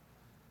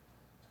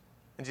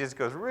 And Jesus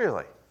goes,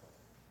 really?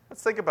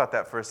 Let's think about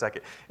that for a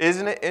second.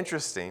 Isn't it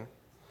interesting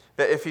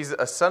that if he's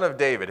a son of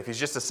David, if he's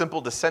just a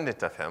simple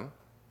descendant of him,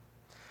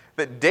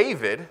 that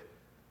David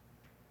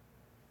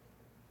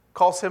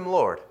calls him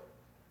Lord?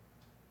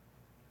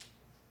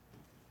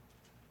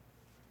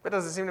 That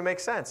doesn't seem to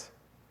make sense.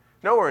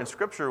 Nowhere in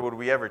Scripture would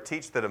we ever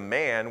teach that a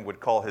man would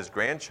call his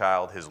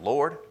grandchild his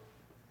Lord.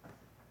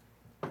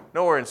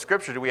 Nowhere in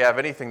Scripture do we have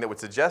anything that would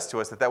suggest to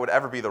us that that would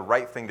ever be the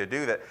right thing to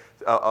do, that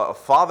a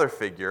father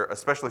figure,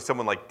 especially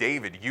someone like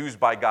David, used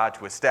by God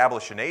to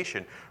establish a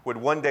nation, would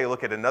one day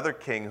look at another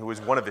king who is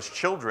one of his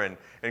children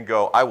and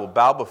go, I will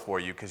bow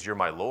before you because you're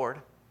my Lord.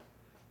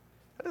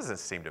 That doesn't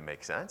seem to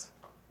make sense.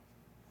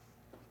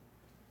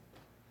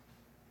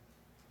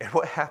 And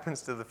what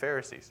happens to the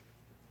Pharisees?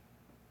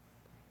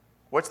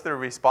 What's their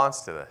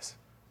response to this?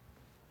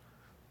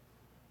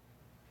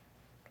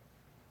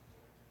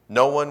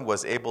 No one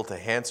was able to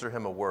answer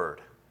him a word.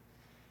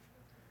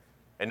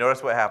 And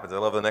notice what happens. I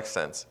love the next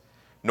sentence.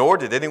 Nor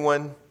did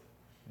anyone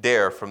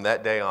dare from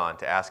that day on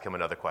to ask him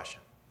another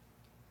question.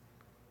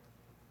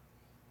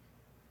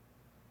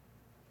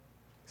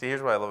 See,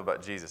 here's what I love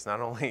about Jesus.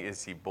 Not only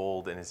is he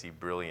bold and is he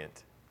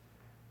brilliant,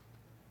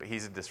 but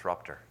he's a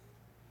disruptor.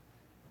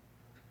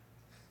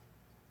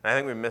 And I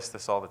think we miss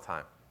this all the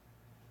time.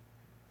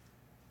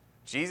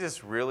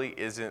 Jesus really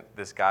isn't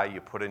this guy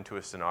you put into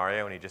a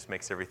scenario and he just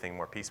makes everything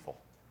more peaceful.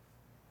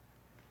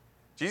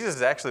 Jesus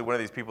is actually one of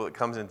these people that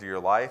comes into your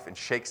life and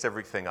shakes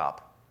everything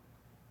up.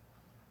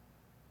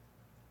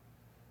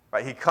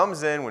 Right? He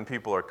comes in when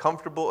people are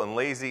comfortable and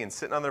lazy and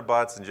sitting on their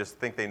butts and just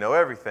think they know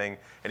everything,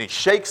 and he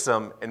shakes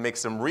them and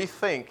makes them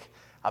rethink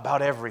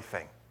about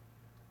everything.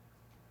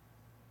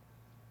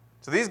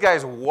 So these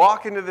guys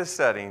walk into this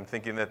setting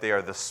thinking that they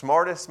are the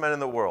smartest men in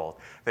the world.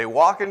 They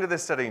walk into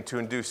this setting to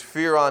induce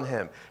fear on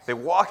him. They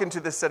walk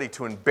into this setting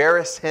to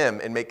embarrass him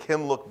and make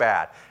him look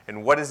bad.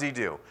 And what does he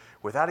do?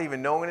 Without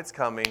even knowing it's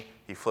coming,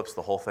 he flips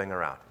the whole thing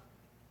around.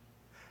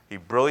 He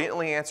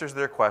brilliantly answers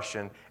their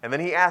question, and then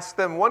he asks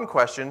them one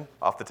question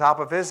off the top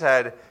of his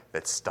head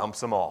that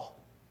stumps them all.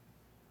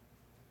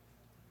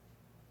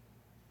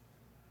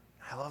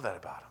 I love that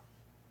about him.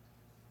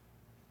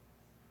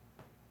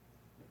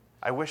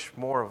 I wish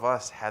more of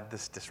us had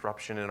this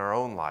disruption in our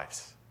own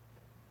lives.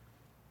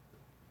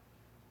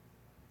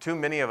 Too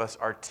many of us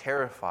are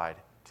terrified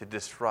to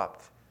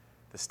disrupt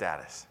the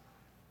status.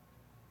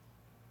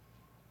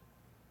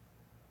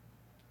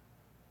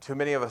 Too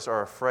many of us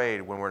are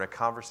afraid when we're in a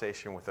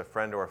conversation with a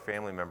friend or a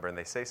family member and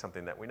they say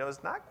something that we know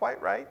is not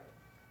quite right,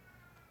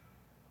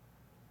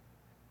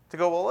 to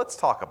go, well, let's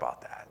talk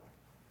about that.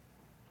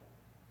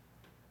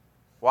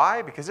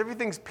 Why? Because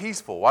everything's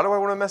peaceful. Why do I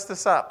want to mess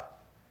this up?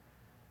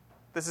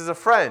 This is a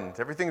friend.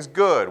 Everything's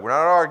good. We're not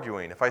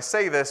arguing. If I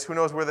say this, who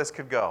knows where this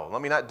could go?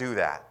 Let me not do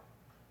that.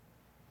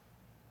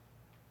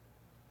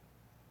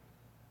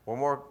 We're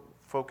more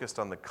focused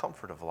on the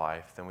comfort of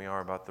life than we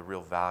are about the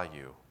real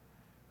value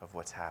of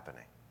what's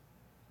happening.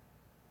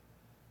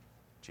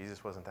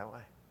 Jesus wasn't that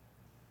way.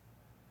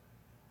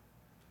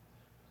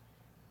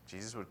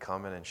 Jesus would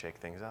come in and shake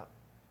things up.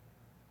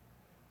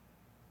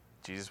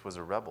 Jesus was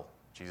a rebel.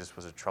 Jesus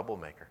was a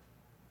troublemaker.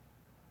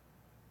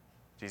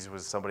 Jesus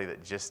was somebody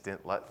that just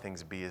didn't let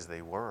things be as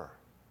they were.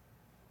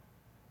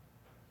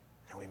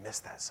 And we miss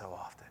that so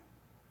often.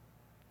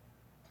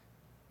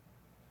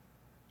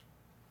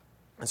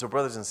 And so,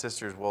 brothers and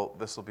sisters, well,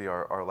 this will be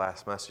our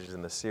last message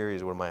in the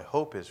series. What my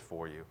hope is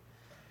for you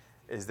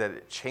is that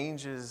it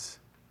changes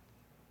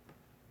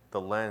the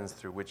lens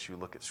through which you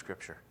look at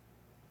Scripture.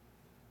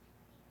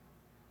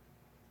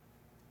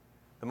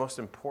 The most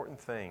important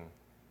thing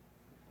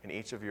in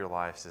each of your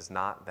lives is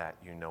not that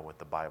you know what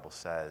the Bible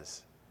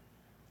says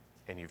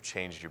and you've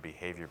changed your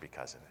behavior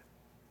because of it.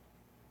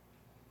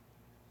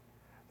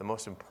 The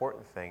most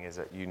important thing is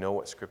that you know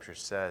what Scripture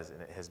says and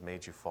it has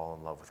made you fall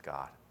in love with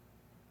God.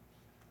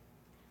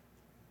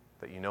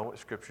 That you know what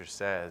Scripture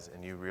says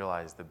and you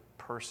realize the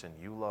person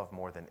you love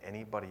more than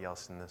anybody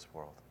else in this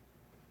world,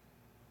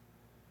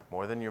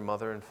 more than your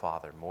mother and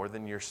father, more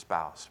than your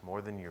spouse,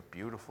 more than your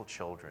beautiful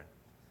children,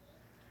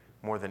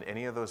 more than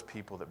any of those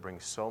people that bring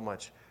so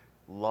much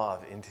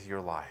love into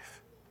your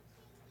life,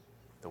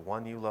 the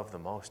one you love the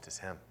most is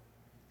Him.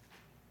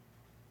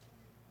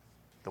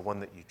 The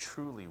one that you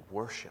truly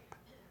worship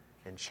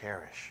and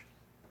cherish.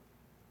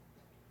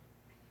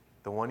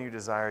 The one you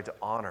desire to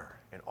honor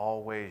in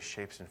all ways,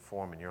 shapes, and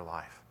form in your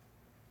life.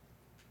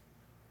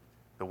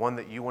 The one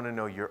that you want to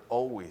know you're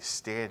always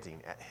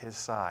standing at His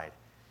side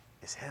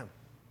is Him.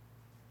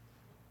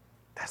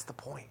 That's the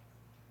point.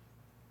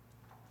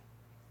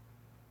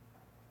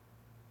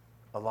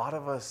 A lot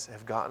of us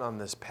have gotten on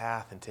this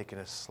path and taken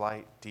a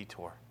slight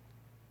detour.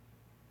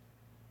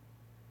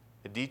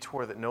 A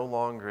detour that no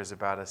longer is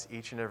about us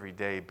each and every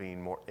day being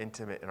more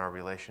intimate in our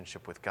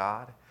relationship with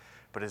God,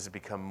 but has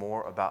become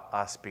more about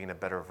us being a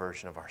better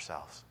version of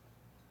ourselves.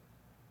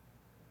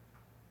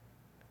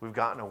 We've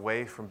gotten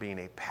away from being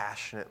a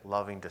passionate,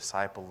 loving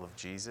disciple of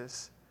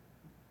Jesus,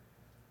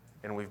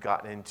 and we've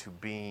gotten into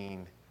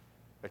being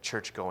a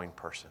church-going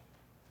person.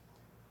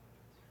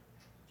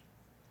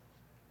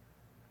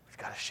 We've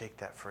got to shake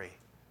that free.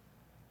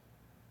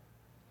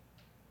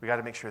 We've got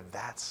to make sure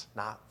that's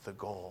not the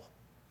goal.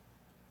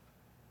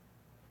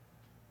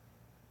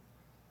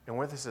 And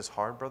where this is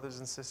hard, brothers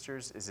and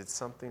sisters, is it's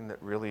something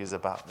that really is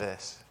about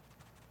this.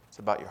 It's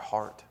about your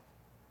heart.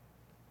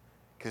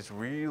 Because it's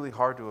really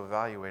hard to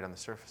evaluate on the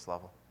surface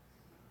level.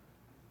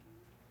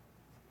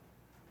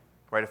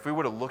 Right? If we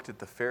would have looked at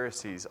the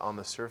Pharisees on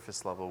the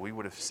surface level, we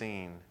would have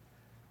seen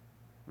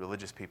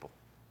religious people.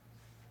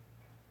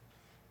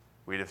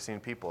 We'd have seen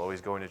people always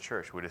going to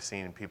church. We'd have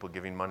seen people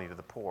giving money to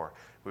the poor.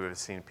 We would have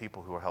seen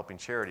people who are helping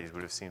charities.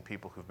 We'd have seen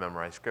people who've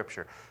memorized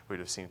Scripture. We'd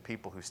have seen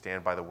people who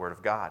stand by the Word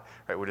of God.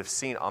 Right? We'd have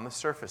seen on the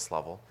surface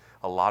level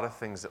a lot of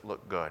things that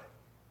look good.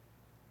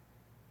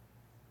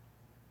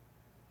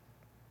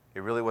 It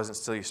really wasn't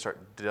until you start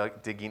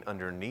digging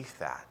underneath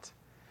that,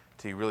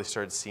 till you really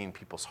started seeing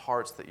people's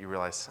hearts, that you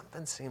realize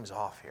something seems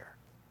off here.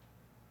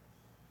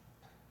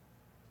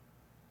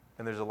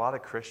 And there's a lot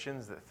of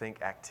Christians that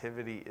think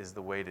activity is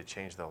the way to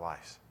change their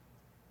lives.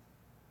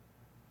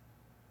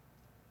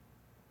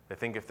 They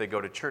think if they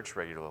go to church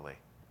regularly,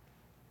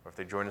 or if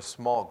they join a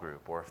small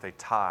group, or if they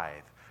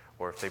tithe,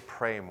 or if they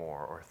pray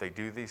more, or if they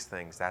do these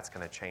things, that's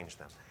going to change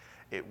them.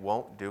 It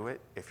won't do it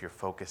if your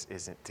focus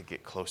isn't to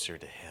get closer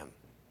to Him.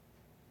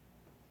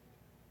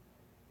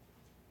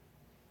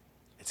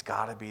 It's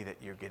got to be that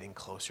you're getting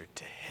closer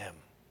to Him.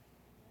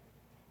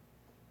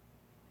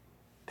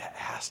 That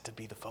has to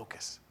be the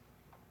focus.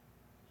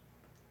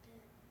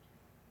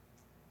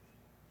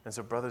 And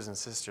so, brothers and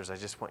sisters, I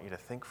just want you to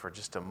think for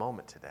just a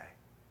moment today.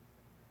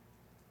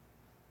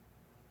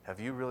 Have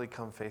you really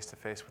come face to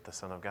face with the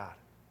Son of God?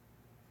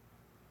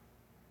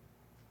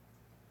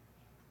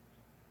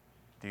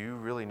 Do you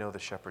really know the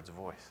shepherd's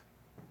voice?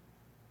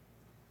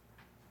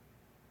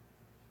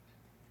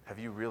 Have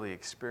you really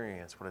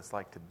experienced what it's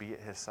like to be at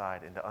His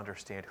side and to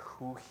understand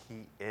who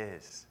He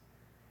is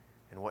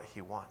and what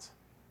He wants?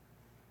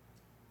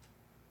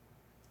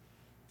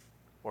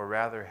 Or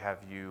rather, have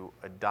you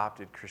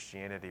adopted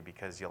Christianity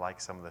because you like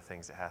some of the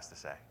things it has to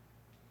say?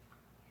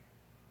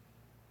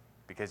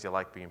 Because you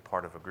like being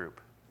part of a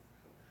group?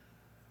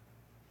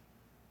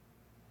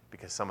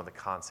 Because some of the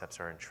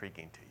concepts are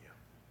intriguing to you?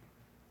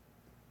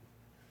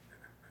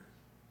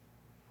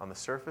 On the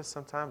surface,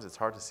 sometimes it's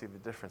hard to see the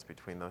difference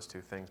between those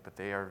two things, but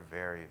they are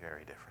very,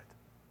 very different.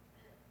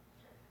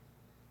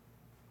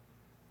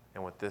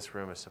 And what this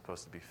room is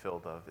supposed to be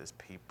filled of is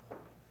people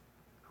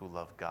who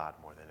love God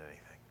more than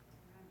anything.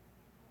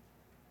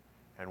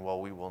 And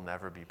while we will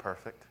never be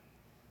perfect,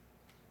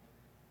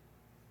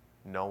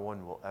 no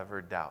one will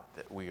ever doubt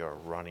that we are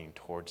running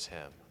towards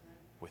Him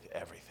with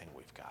everything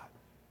we've got.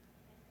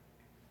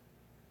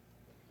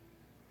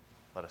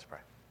 Let us pray.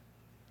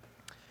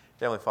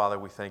 Heavenly Father,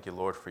 we thank you,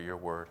 Lord, for your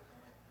word.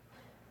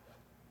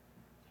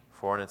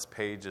 For in its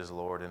pages,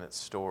 Lord, in its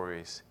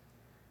stories,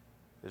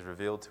 is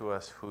revealed to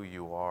us who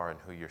you are and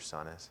who your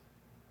Son is.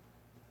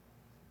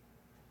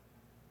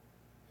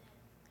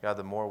 God,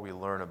 the more we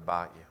learn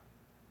about you,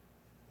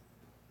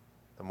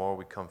 the more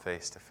we come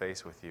face to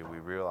face with you, we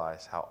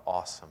realize how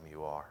awesome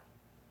you are.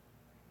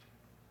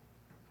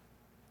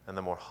 And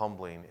the more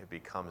humbling it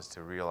becomes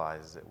to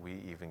realize that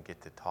we even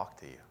get to talk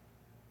to you,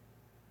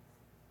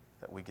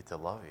 that we get to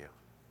love you,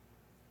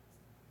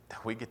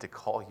 that we get to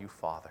call you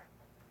Father,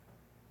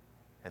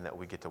 and that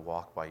we get to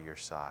walk by your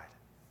side.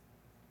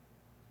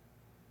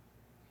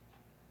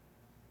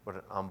 What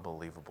an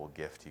unbelievable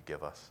gift you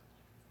give us.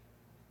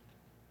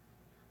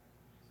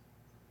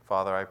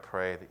 Father, I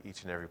pray that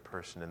each and every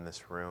person in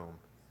this room,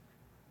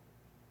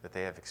 that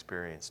they have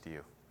experienced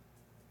you.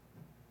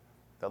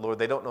 That, Lord,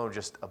 they don't know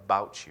just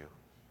about you,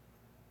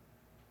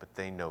 but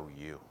they know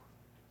you.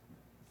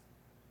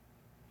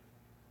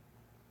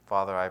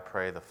 Father, I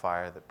pray the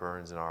fire that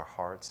burns in our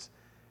hearts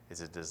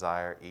is a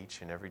desire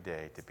each and every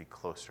day to be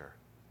closer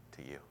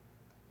to you.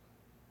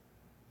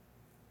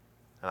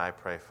 And I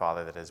pray,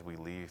 Father, that as we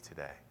leave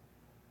today,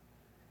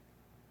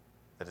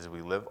 that as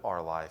we live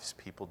our lives,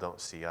 people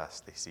don't see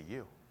us, they see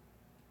you.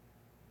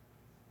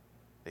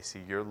 They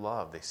see your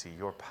love, they see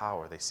your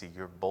power, they see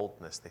your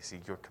boldness, they see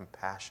your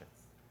compassion.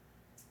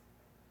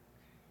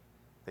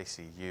 They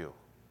see you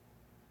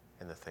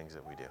in the things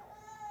that we do.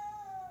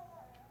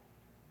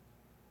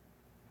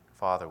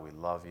 Father, we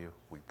love you,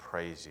 we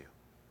praise you.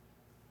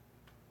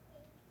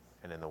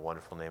 And in the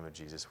wonderful name of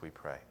Jesus we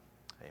pray.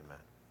 Amen.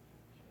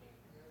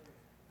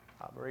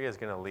 Maria is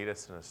going to lead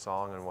us in a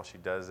song, and while she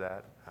does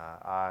that,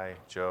 I,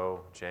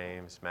 Joe,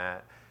 James,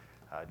 Matt,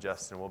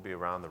 Justin will be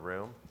around the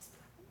room,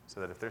 so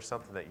that if there's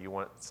something that you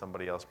want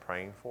somebody else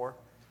praying for,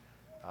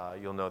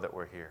 you'll know that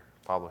we're here.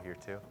 Pablo here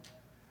too.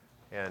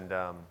 And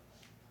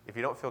if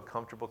you don't feel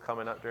comfortable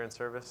coming up during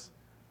service,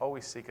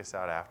 always seek us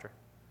out after.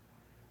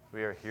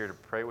 We are here to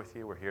pray with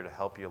you. We're here to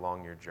help you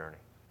along your journey.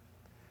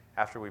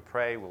 After we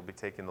pray, we'll be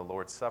taking the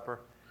Lord's Supper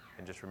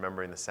and just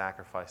remembering the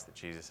sacrifice that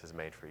Jesus has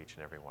made for each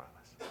and every one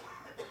of us.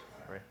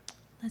 Maria?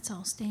 Let's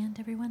all stand,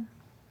 everyone.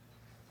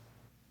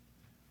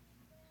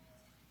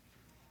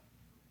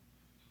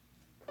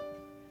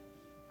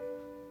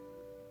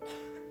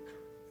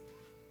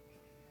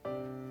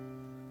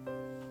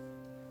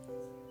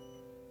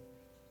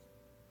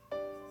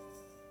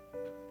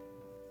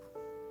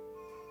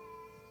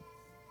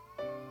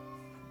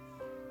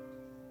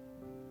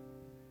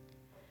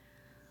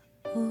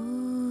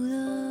 Oh,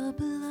 the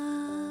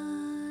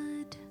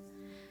blood,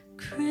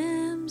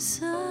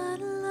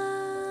 crimson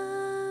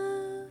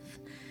love,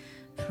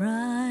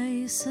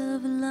 price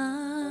of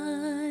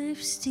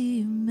life's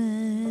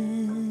demand.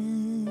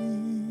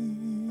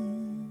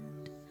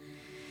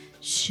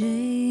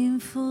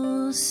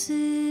 shameful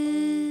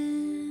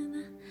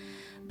sin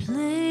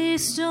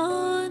placed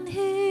on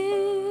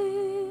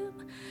him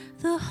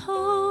the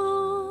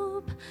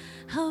hope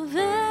of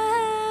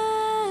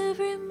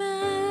every man.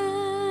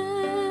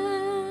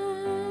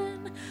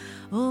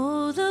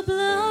 Oh, the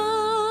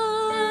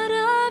blood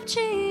of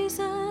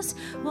Jesus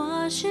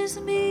washes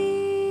me.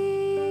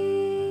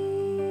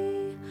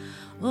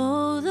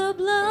 Oh, the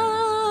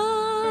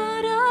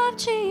blood of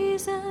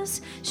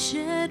Jesus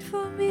shed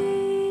for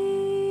me.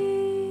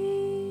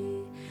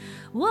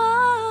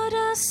 What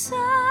a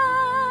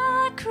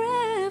sacrifice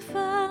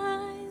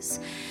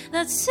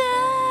that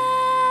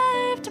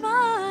saved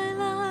my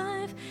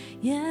life.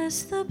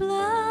 Yes, the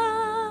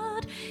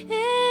blood,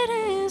 it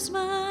is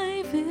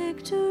my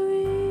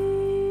victory.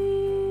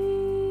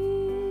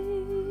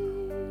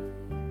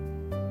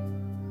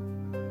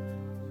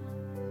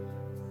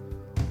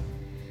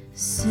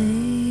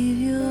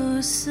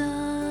 Savior,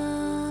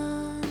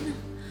 Son,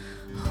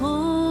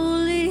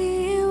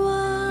 Holy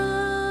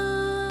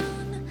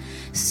One,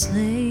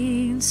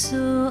 slain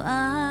so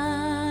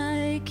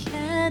I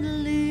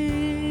can live.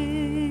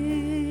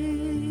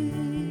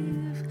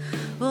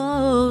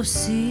 Oh,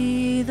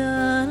 see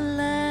the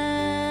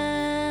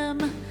Lamb,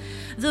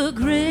 the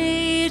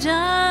great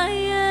I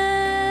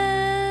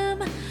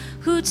am,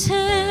 who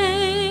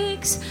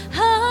takes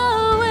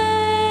away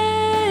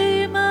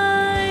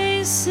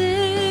my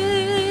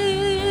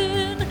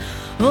sin.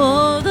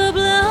 Oh, the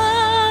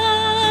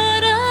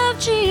blood of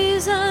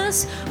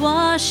Jesus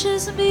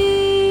washes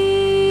me.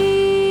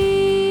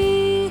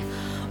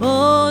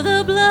 Oh,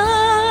 the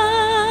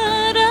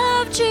blood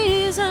of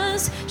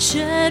Jesus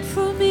shed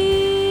for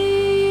me.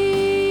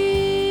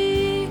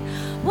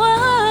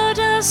 What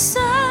a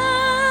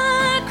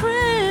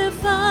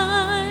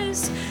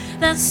sacrifice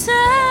that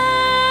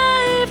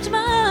saved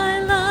my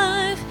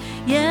life.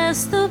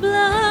 Yes, the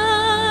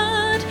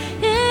blood,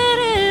 it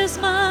is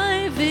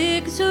my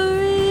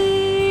victory.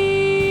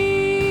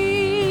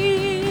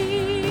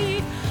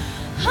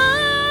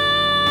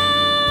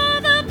 Oh,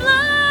 the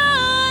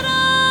blood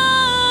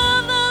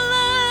of the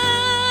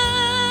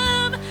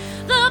Lamb,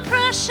 the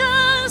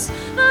precious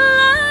blood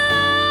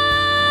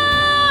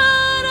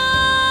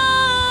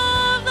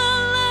of the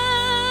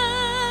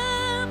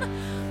Lamb.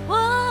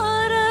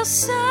 What a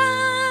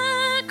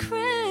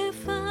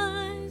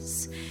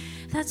sacrifice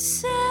that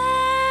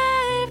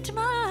saved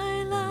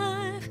my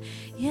life.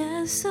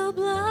 Yes, the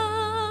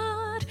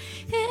blood,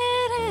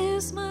 it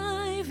is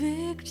my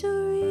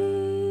victory.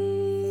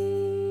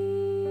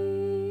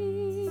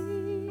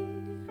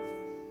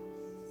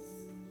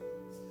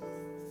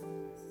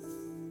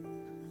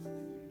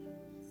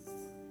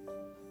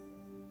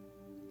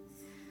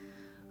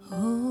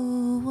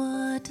 Oh,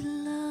 what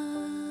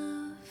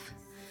love,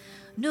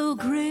 no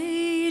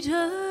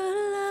greater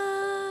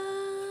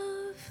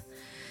love.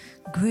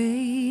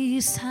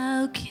 Grace,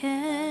 how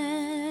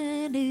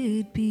can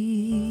it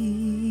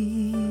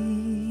be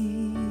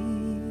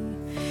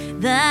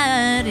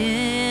that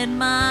in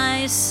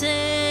my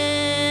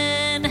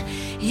sin,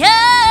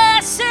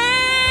 yes,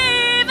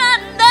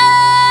 even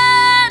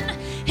then,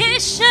 he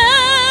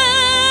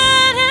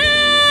shed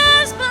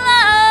his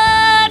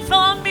blood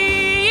for me.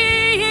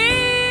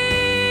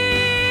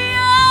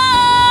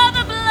 Oh,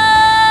 the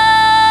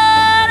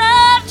blood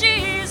of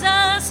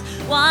Jesus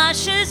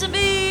washes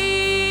me.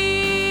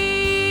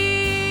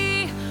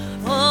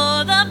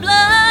 Oh, the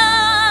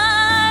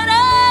blood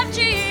of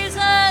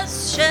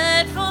Jesus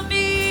shed for me.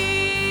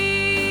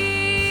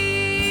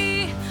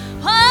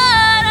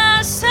 What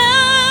a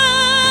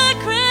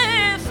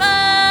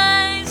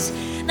sacrifice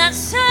that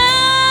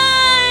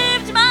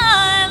saved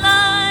my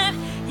life.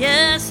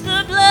 Yes,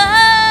 the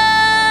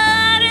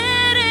blood,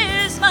 it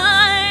is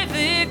my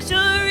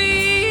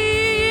victory.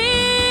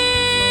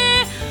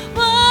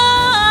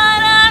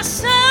 What a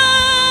sacrifice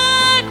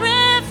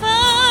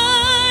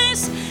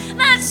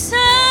that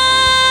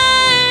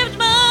saved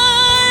my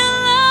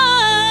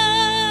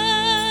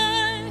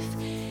life.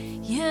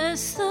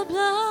 Yes, the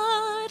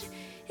blood,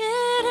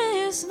 it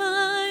is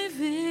my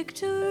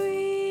victory.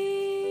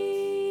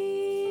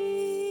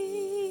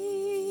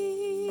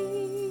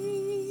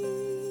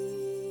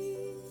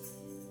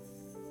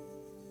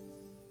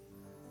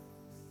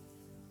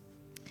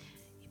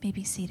 You may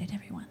be seated,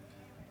 everyone.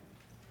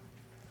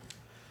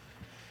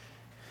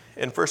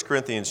 In 1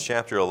 Corinthians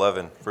chapter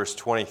 11, verse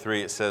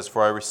 23, it says,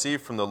 "For I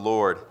received from the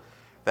Lord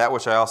that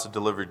which I also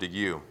delivered to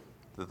you,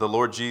 that the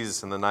Lord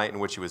Jesus, in the night in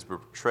which he was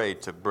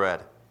betrayed, took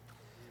bread.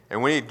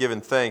 And when he had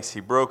given thanks, he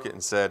broke it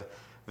and said,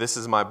 'This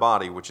is my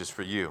body, which is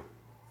for you.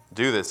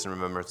 Do this in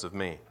remembrance of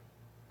me.'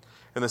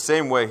 In the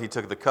same way, he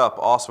took the cup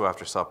also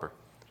after supper,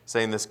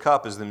 saying, 'This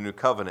cup is the new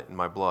covenant in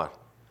my blood.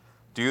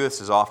 Do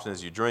this as often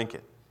as you drink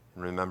it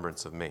in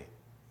remembrance of me.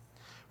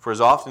 For as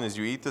often as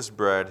you eat this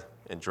bread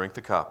and drink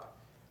the cup,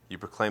 you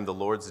proclaim the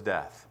Lord's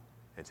death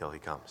until he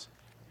comes.'"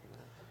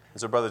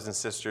 And so, brothers and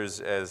sisters,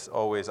 as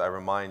always, I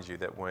remind you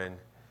that when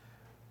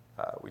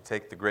we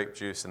take the grape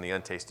juice and the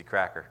untasty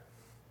cracker,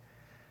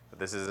 that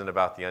this isn't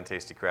about the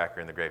untasty cracker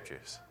and the grape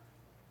juice.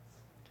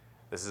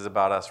 This is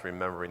about us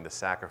remembering the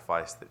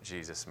sacrifice that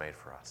Jesus made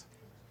for us.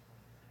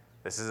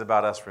 This is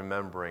about us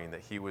remembering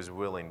that he was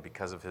willing,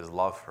 because of his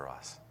love for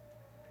us,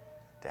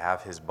 to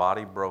have his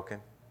body broken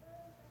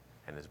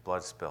and his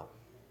blood spilled.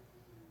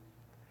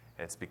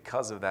 And it's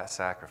because of that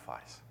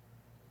sacrifice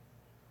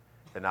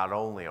that not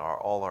only are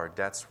all our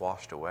debts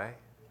washed away,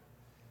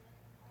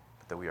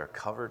 but that we are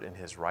covered in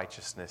his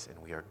righteousness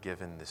and we are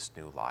given this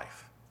new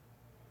life.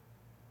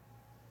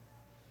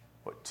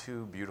 What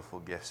two beautiful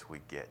gifts we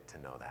get to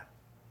know that.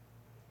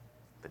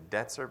 The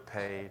debts are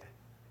paid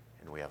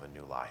and we have a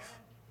new life.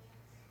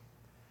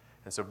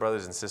 And so,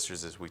 brothers and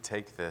sisters, as we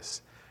take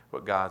this,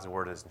 what God's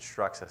word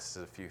instructs us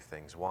is a few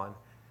things. One,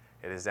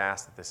 it is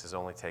asked that this is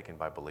only taken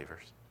by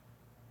believers.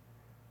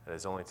 It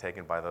is only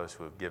taken by those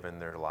who have given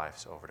their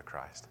lives over to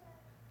Christ.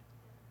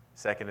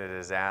 Second, it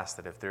is asked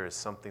that if there is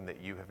something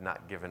that you have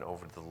not given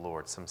over to the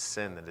Lord, some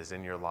sin that is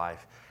in your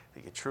life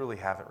that you truly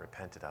haven't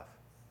repented of,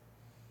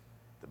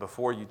 that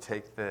before you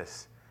take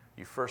this,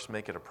 you first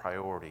make it a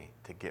priority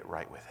to get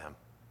right with him,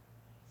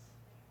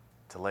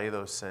 to lay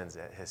those sins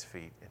at his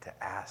feet and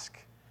to ask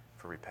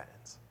for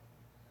repentance.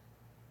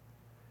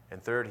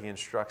 And third, he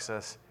instructs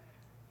us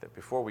that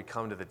before we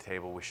come to the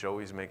table, we should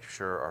always make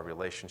sure our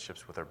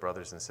relationships with our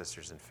brothers and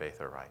sisters in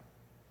faith are right.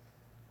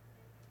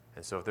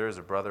 And so if there is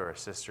a brother or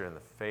sister in the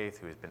faith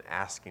who has been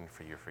asking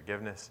for your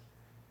forgiveness,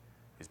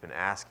 who's been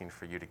asking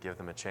for you to give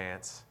them a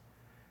chance,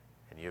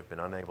 and you have been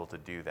unable to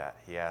do that,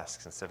 he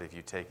asks, instead of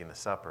you taking the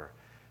supper,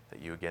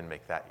 that you again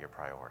make that your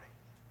priority,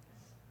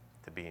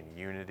 to be in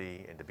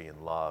unity and to be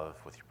in love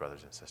with your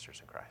brothers and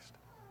sisters in Christ.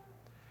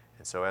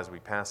 And so as we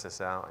pass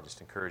this out, I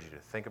just encourage you to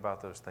think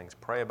about those things,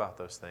 pray about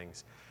those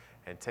things,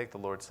 and take the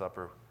Lord's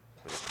Supper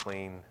with a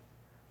clean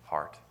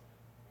heart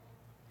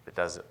that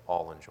does it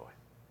all in joy.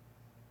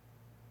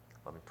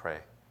 Let me pray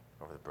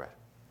over the bread.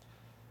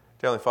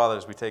 Dear Heavenly Father,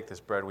 as we take this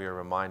bread, we are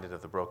reminded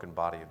of the broken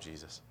body of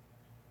Jesus.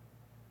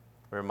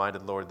 We're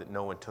reminded, Lord, that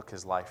no one took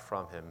his life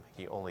from him.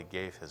 He only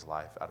gave his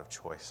life out of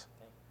choice.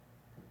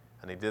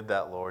 And he did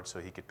that, Lord, so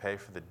he could pay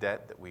for the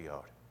debt that we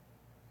owed.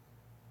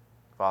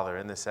 Father,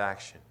 in this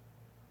action,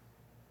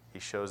 he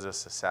shows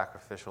us a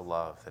sacrificial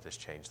love that has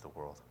changed the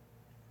world.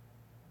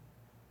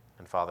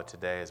 And Father,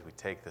 today as we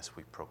take this,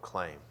 we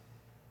proclaim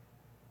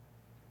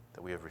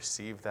that we have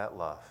received that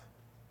love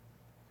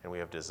and we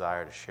have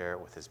desire to share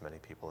it with as many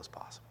people as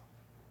possible.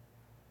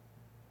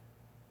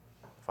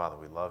 Father,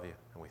 we love you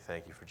and we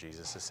thank you for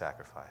Jesus'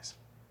 sacrifice.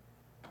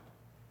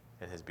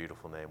 In his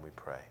beautiful name we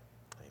pray.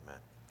 Amen.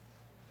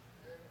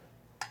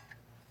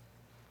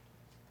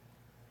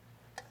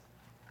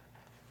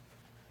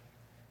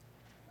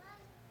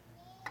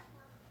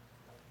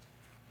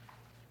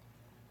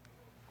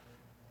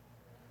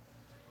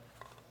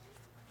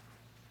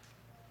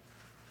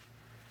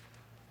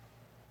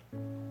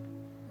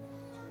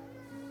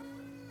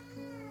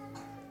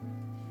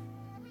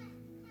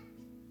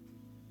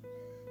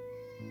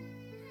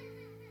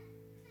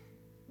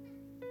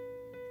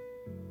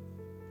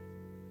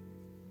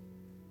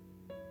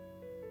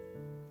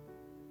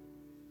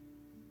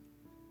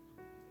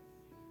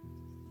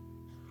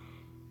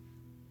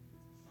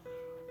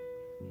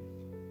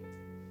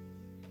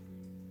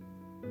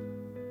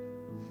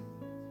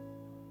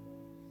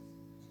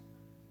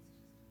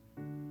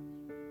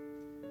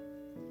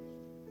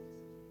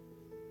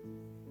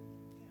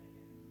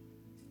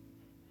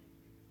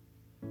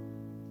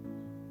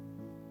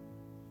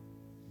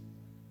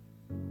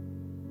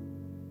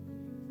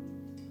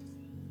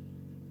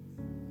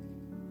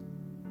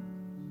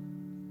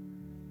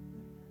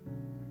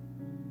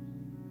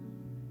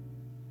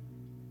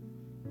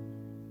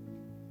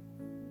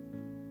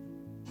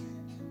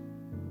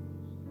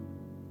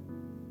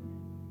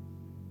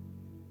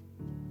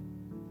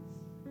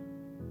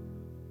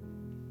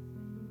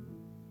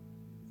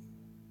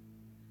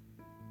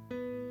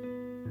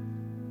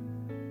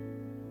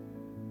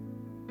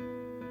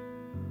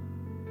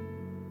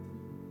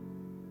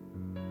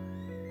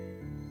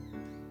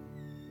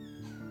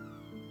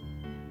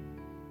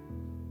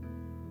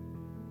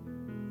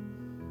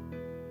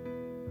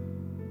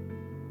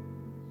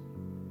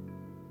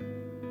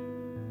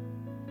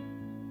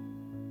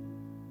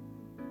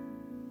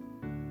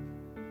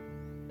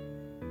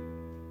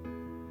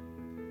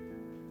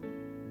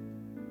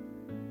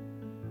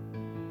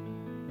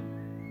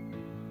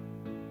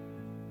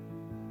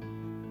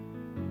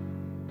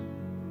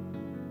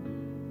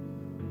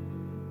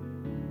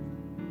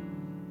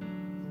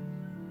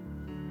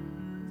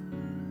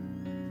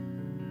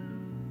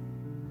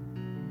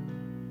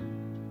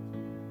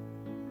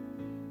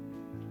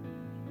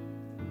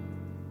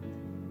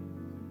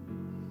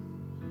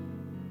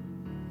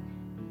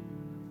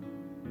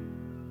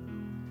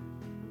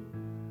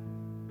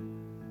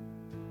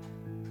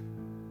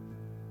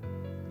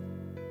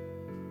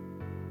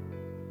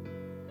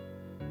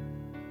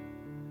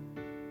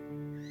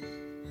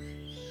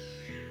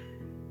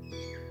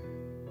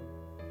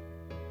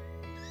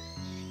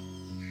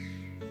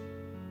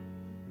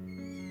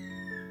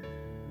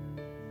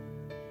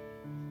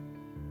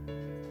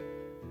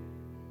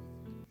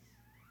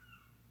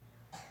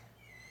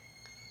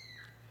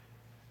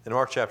 In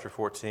Mark chapter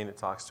 14, it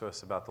talks to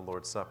us about the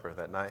Lord's Supper.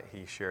 That night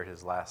he shared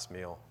his last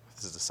meal with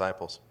his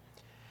disciples.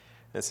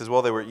 And it says,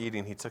 while they were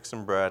eating, he took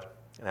some bread,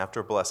 and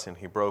after blessing,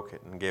 he broke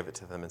it and gave it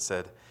to them and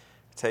said,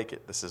 take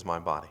it, this is my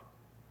body.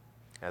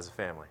 As a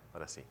family,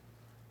 let us eat.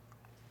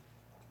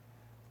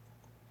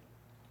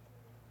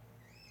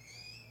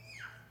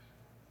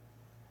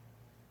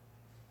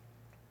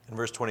 In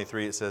verse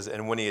 23, it says,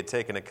 and when he had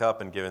taken a cup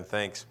and given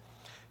thanks,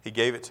 he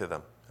gave it to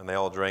them, and they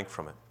all drank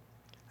from it.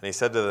 And he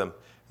said to them,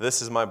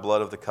 this is my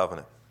blood of the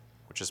covenant,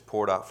 which is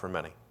poured out for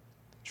many.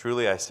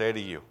 Truly I say to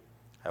you,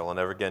 I will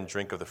never again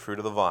drink of the fruit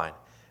of the vine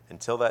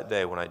until that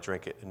day when I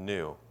drink it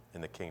anew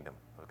in the kingdom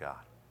of God.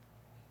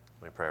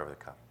 Let me pray over the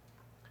cup.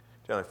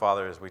 Dear Heavenly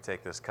Father, as we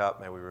take this cup,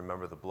 may we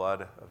remember the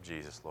blood of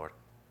Jesus, Lord.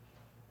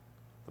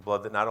 The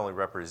blood that not only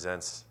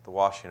represents the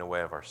washing away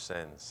of our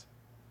sins,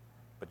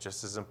 but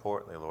just as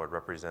importantly, Lord,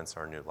 represents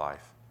our new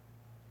life.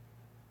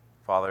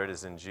 Father, it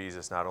is in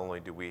Jesus not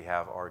only do we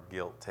have our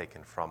guilt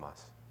taken from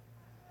us,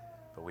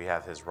 but we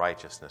have his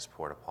righteousness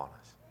poured upon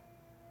us.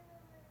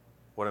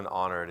 What an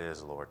honor it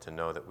is, Lord, to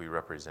know that we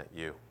represent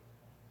you.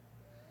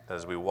 That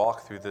as we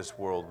walk through this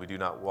world, we do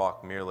not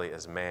walk merely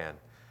as man,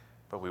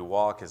 but we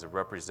walk as a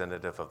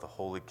representative of the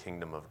holy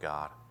kingdom of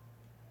God.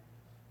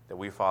 That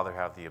we, Father,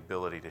 have the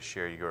ability to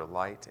share your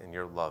light and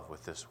your love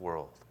with this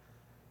world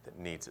that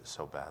needs it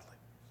so badly.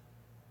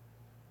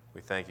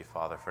 We thank you,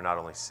 Father, for not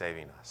only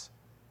saving us,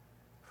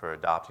 for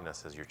adopting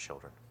us as your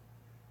children.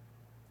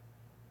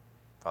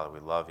 Father, we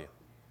love you.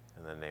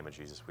 In the name of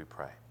Jesus, we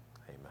pray.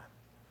 Amen.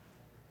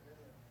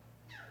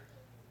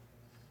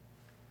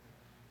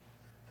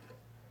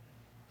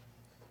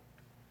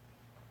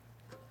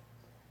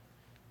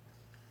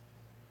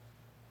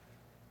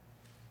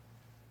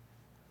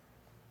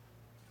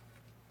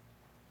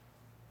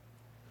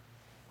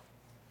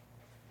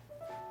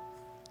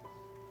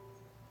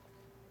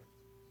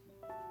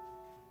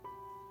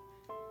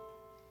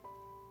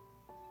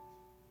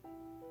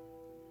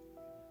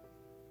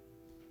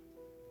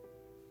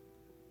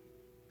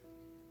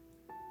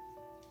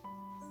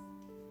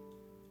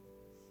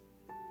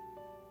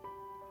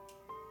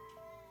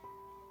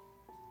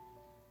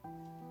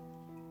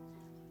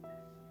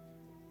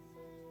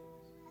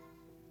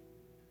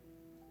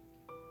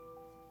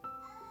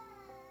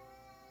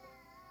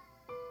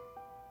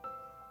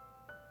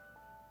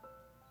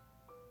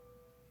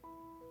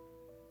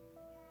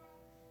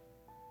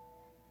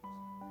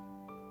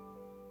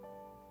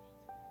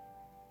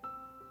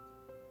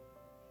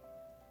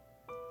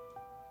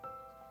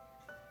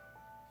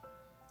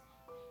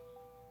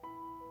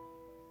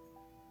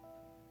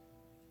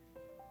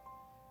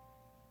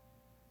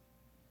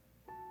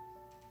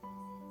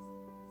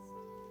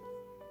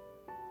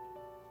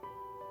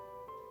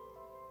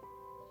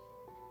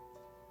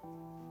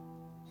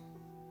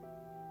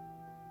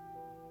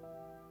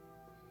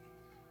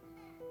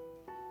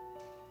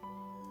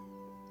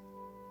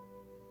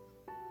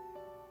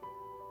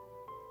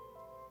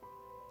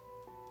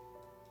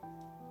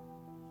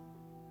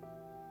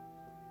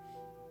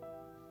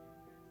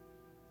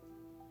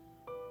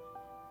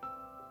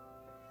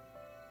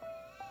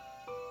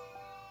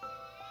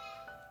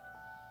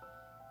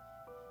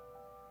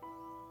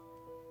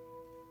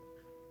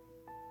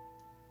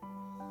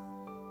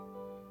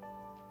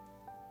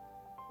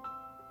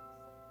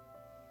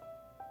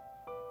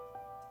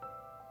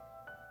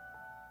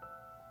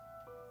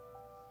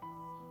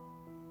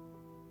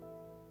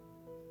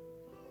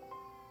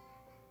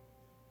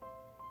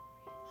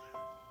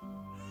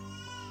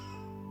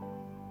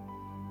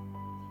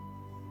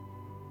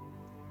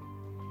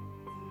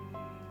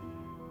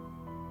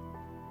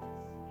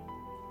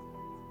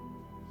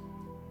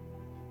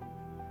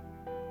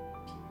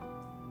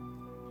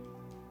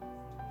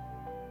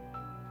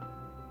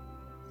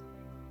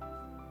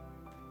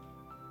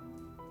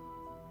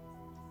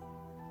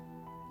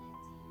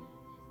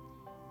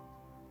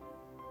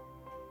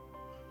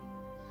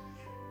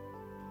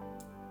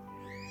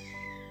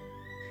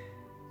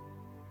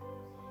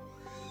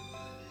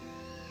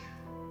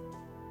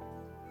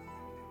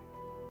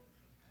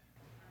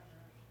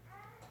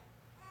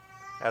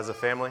 As a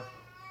family,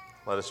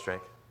 let us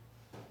drink.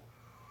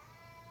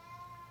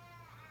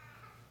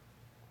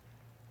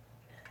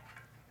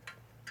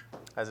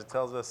 As it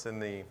tells us in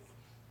the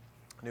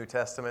New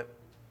Testament,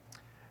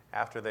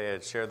 after they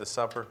had shared the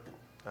supper,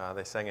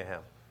 they sang a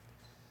hymn.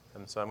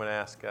 And so I'm going to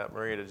ask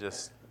Maria to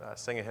just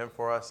sing a hymn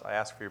for us. I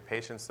ask for your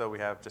patience, though. We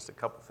have just a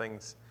couple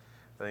things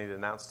that I need to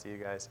announce to you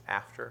guys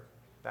after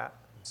that.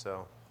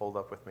 So hold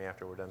up with me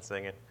after we're done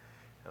singing,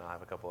 and I'll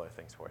have a couple other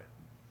things for you.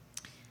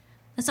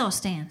 Let's all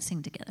stand and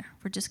sing together.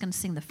 We're just going to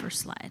sing the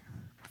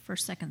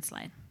second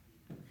slide.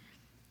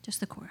 Just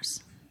the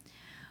chorus.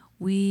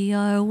 We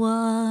are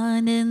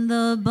one in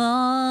the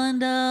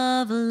bond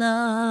of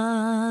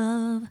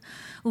love.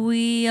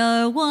 We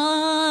are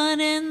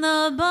one in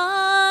the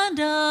bond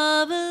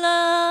of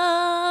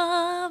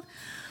love.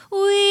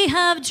 We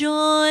have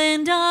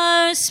joined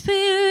our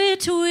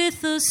spirit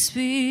with the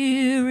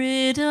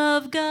Spirit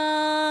of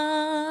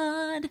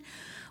God.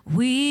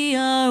 We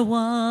are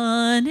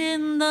one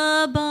in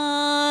the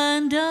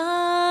bond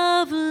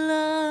of love.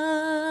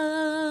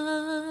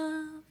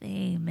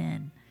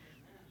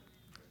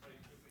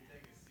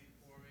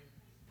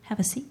 have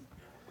a seat.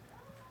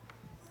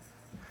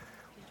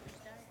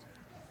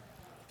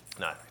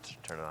 No,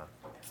 just turn it on.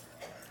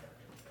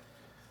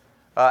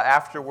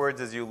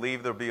 Afterwards, as you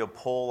leave, there'll be a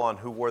poll on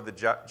who wore the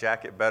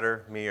jacket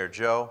better, me or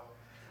Joe.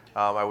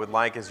 I would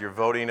like, as you're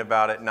voting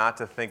about it, not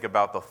to think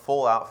about the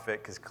full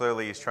outfit, because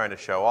clearly he's trying to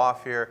show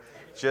off here.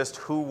 Just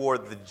who wore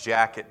the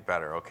jacket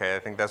better, okay? I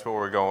think that's what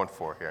we're going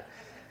for here.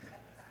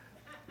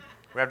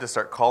 We have to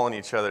start calling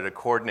each other to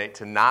coordinate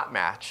to not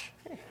match.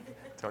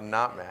 To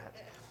not match.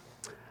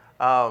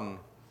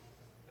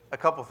 A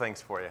couple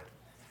things for you.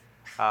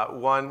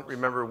 One,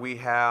 remember we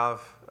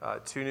have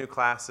 2 new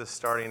classes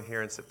starting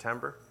here in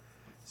September.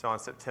 So on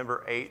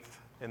September 8th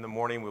in the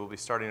morning, we will be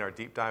starting our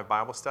deep dive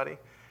Bible study.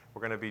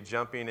 We're going to be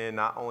jumping in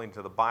not only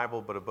into the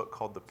Bible, but a book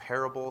called The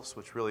Parables,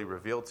 which really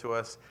revealed to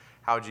us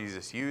how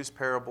Jesus used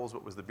parables,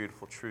 what was the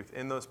beautiful truth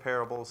in those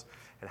parables,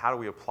 and how do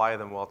we apply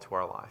them well to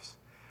our lives.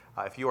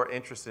 If you are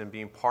interested in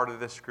being part of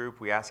this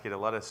group, we ask you to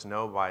let us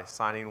know by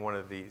signing one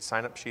of the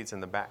sign-up sheets in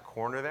the back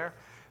corner there.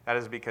 That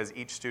is because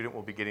each student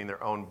will be getting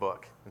their own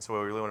book. And so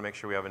we really want to make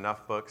sure we have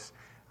enough books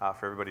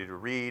for everybody to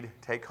read,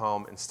 take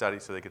home, and study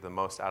so they get the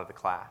most out of the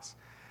class.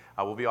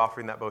 We'll be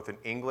offering that both in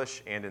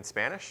English and in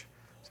Spanish.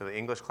 So the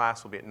English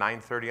class will be at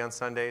 9:30 on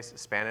Sundays.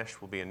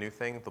 Spanish will be a new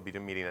thing. They'll be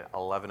meeting at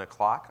 11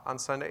 o'clock on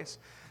Sundays.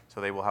 So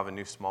they will have a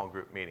new small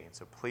group meeting.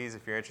 So please,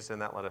 if you're interested in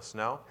that, let us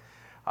know.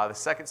 The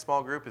second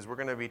small group is we're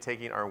going to be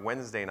taking our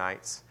Wednesday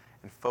nights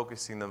and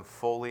focusing them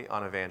fully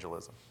on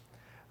evangelism.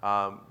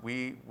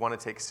 We want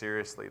to take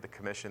seriously the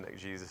commission that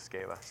Jesus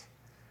gave us.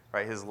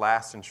 Right? His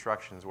last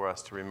instructions were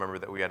us to remember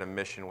that we had a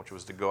mission, which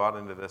was to go out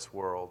into this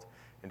world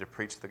and to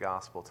preach the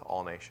gospel to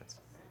all nations.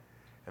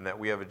 And that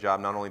we have a job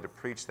not only to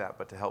preach that,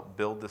 but to help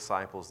build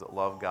disciples that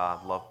love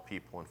God, love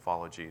people, and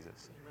follow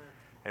Jesus. Amen.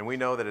 And we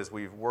know that as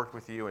we've worked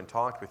with you and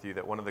talked with you,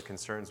 that one of the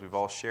concerns we've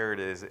all shared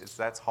is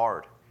that's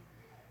hard.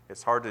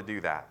 It's hard to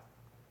do that.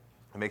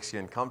 It makes you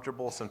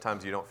uncomfortable.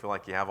 Sometimes you don't feel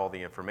like you have all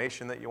the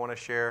information that you want to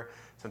share.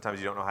 Sometimes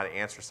you don't know how to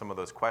answer some of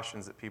those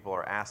questions that people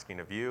are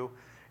asking of you.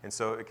 And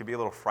so it can be a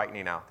little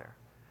frightening out there.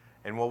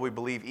 And while we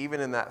believe even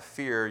in that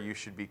fear, you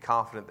should be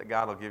confident that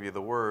God will give you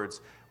the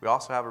words, we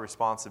also have a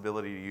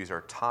responsibility to use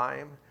our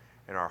time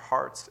and our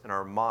hearts and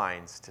our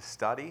minds to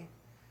study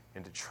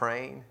and to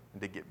train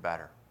and to get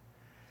better.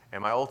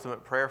 And my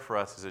ultimate prayer for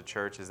us as a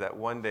church is that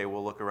one day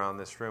we'll look around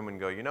this room and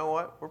go, you know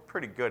what? We're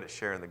pretty good at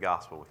sharing the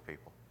gospel with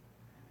people.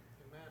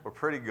 Amen. We're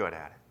pretty good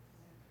at it.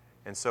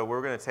 And so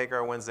we're going to take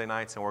our Wednesday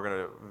nights and we're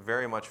going to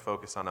very much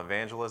focus on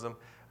evangelism.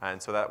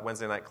 And so that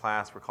Wednesday night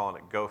class, we're calling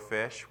it Go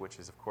Fish, which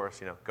is, of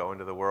course, go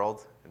into the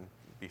world and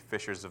be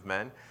fishers of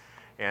men.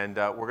 And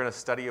we're going to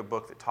study a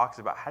book that talks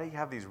about how do you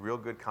have these real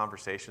good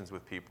conversations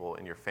with people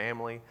in your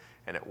family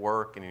and at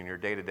work and in your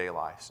day-to-day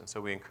lives. And so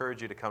we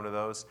encourage you to come to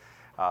those.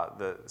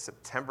 The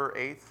September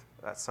 8th,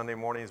 that Sunday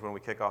morning, is when we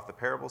kick off the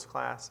parables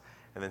class.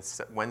 And then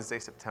Wednesday,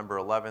 September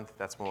 11th,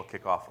 that's when we'll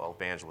kick off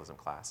evangelism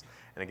class.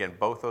 And again,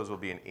 both those will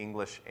be in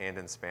English and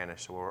in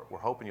Spanish. So we're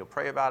hoping you'll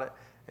pray about it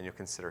and you'll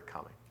consider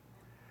coming.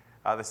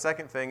 The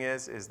second thing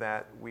is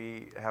that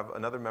we have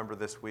another member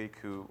this week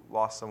who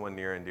lost someone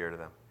near and dear to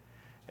them.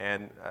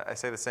 And I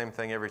say the same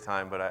thing every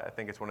time, but I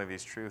think it's one of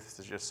these truths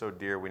that's just so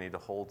dear we need to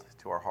hold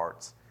to our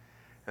hearts.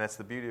 And that's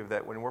the beauty of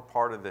that. When we're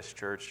part of this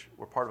church,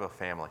 we're part of a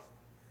family.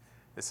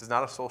 This is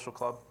not a social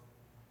club.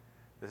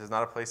 This is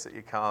not a place that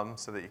you come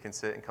so that you can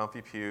sit in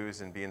comfy pews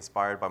and be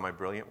inspired by my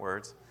brilliant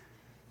words.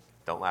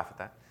 Don't laugh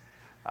at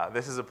that.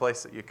 This is a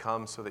place that you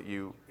come so that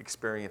you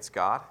experience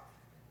God.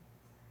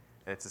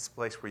 And it's a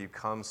place where you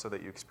come so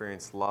that you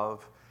experience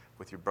love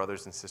with your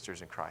brothers and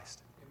sisters in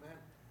Christ. Amen.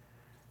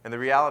 And the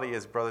reality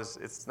is, brothers,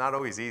 it's not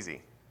always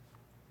easy,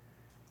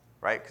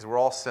 right? Because we're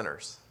all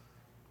sinners.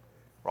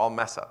 We're all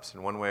mess-ups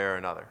in one way or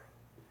another.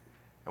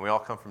 And we all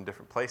come from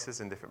different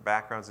places and different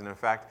backgrounds. And in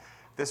fact,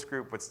 this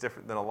group, what's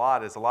different than a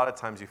lot is a lot of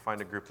times you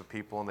find a group of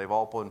people and they've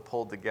all been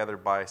pulled together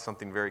by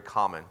something very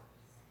common.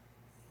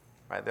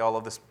 Right? They all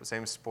love the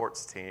same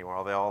sports team,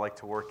 or they all like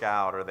to work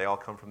out, or they all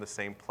come from the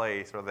same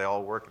place, or they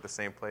all work at the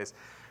same place.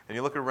 And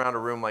you look around a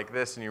room like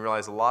this and you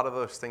realize a lot of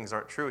those things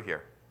aren't true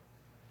here.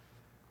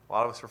 A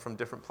lot of us are from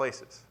different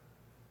places.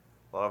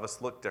 A lot of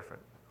us look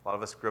different. A lot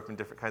of us grew up in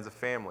different kinds of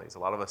families. A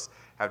lot of us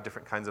have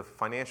different kinds of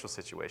financial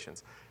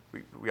situations.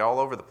 We're all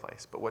over the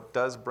place. But what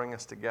does bring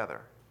us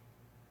together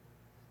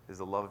is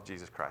the love of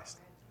Jesus Christ.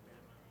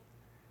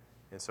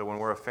 And so when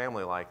we're a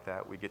family like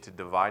that, we get to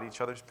divide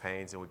each other's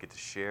pains and we get to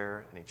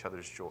share in each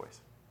other's joys.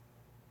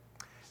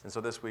 And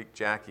so this week,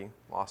 Jackie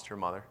lost her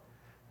mother,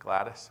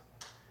 Gladys.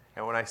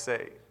 And when I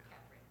say,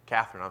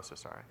 Catherine, I'm so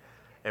sorry.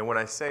 And when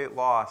I say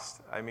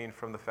lost, I mean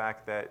from the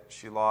fact that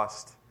she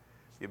lost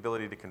the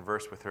ability to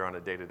converse with her on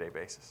a day-to-day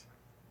basis.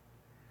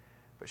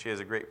 But she has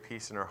a great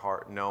peace in her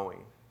heart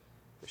knowing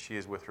that she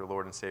is with her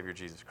Lord and Savior,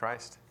 Jesus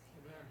Christ.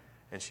 Amen.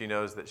 And she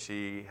knows that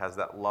she has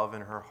that love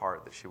in her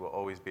heart that she will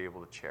always be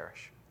able to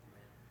cherish.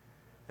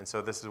 And so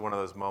this is one of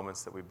those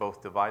moments that we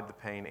both divide the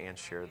pain and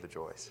share the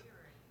joys.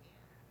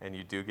 And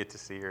you do get to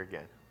see her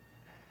again.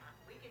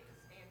 We get to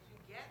stand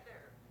together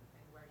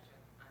and worship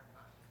our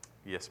God.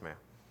 Yes, ma'am.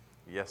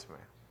 Yes, ma'am.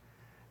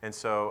 And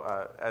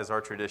so, as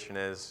our tradition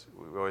is,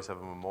 we always have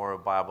a memorial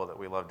Bible that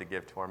we love to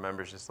give to our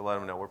members just to let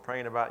them know we're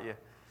praying about you,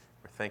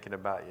 we're thinking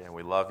about you, and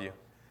we love you,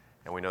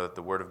 and we know that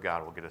the Word of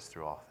God will get us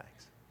through all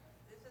things.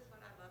 This is what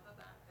I love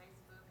about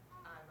Facebook.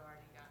 I've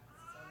already gotten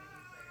so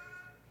many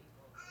prayers from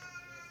people in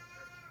this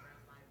church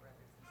from my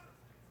brothers and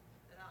sisters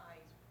that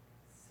I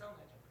so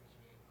much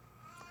appreciate.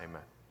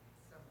 Amen.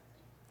 So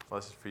much.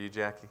 Well, this is for you,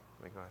 Jackie.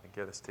 Let me go ahead and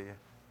give this to you.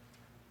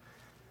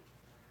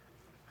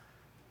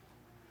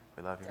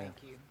 We love you, man.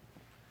 Thank you.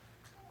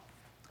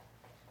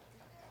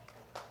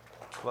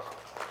 Well,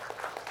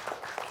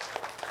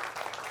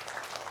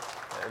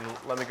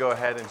 and let me go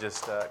ahead and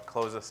just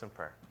close us in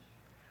prayer.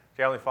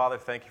 Dear Heavenly Father,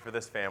 thank you for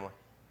this family.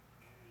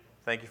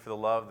 Thank you for the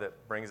love that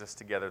brings us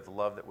together, the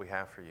love that we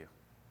have for you.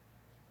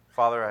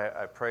 Father,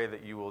 I pray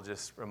that you will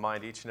just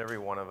remind each and every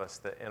one of us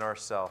that in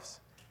ourselves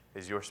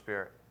is your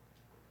Spirit,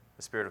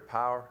 the Spirit of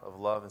power, of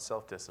love, and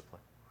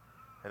self-discipline.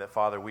 And that,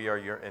 Father, we are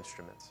your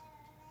instruments,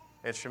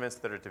 instruments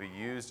that are to be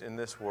used in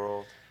this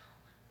world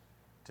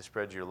to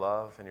spread your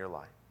love and your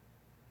light.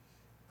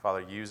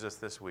 Father, use us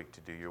this week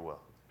to do your will.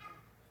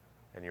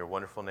 In your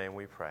wonderful name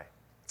we pray.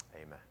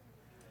 Amen.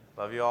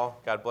 Love you all.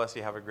 God bless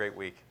you. Have a great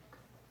week.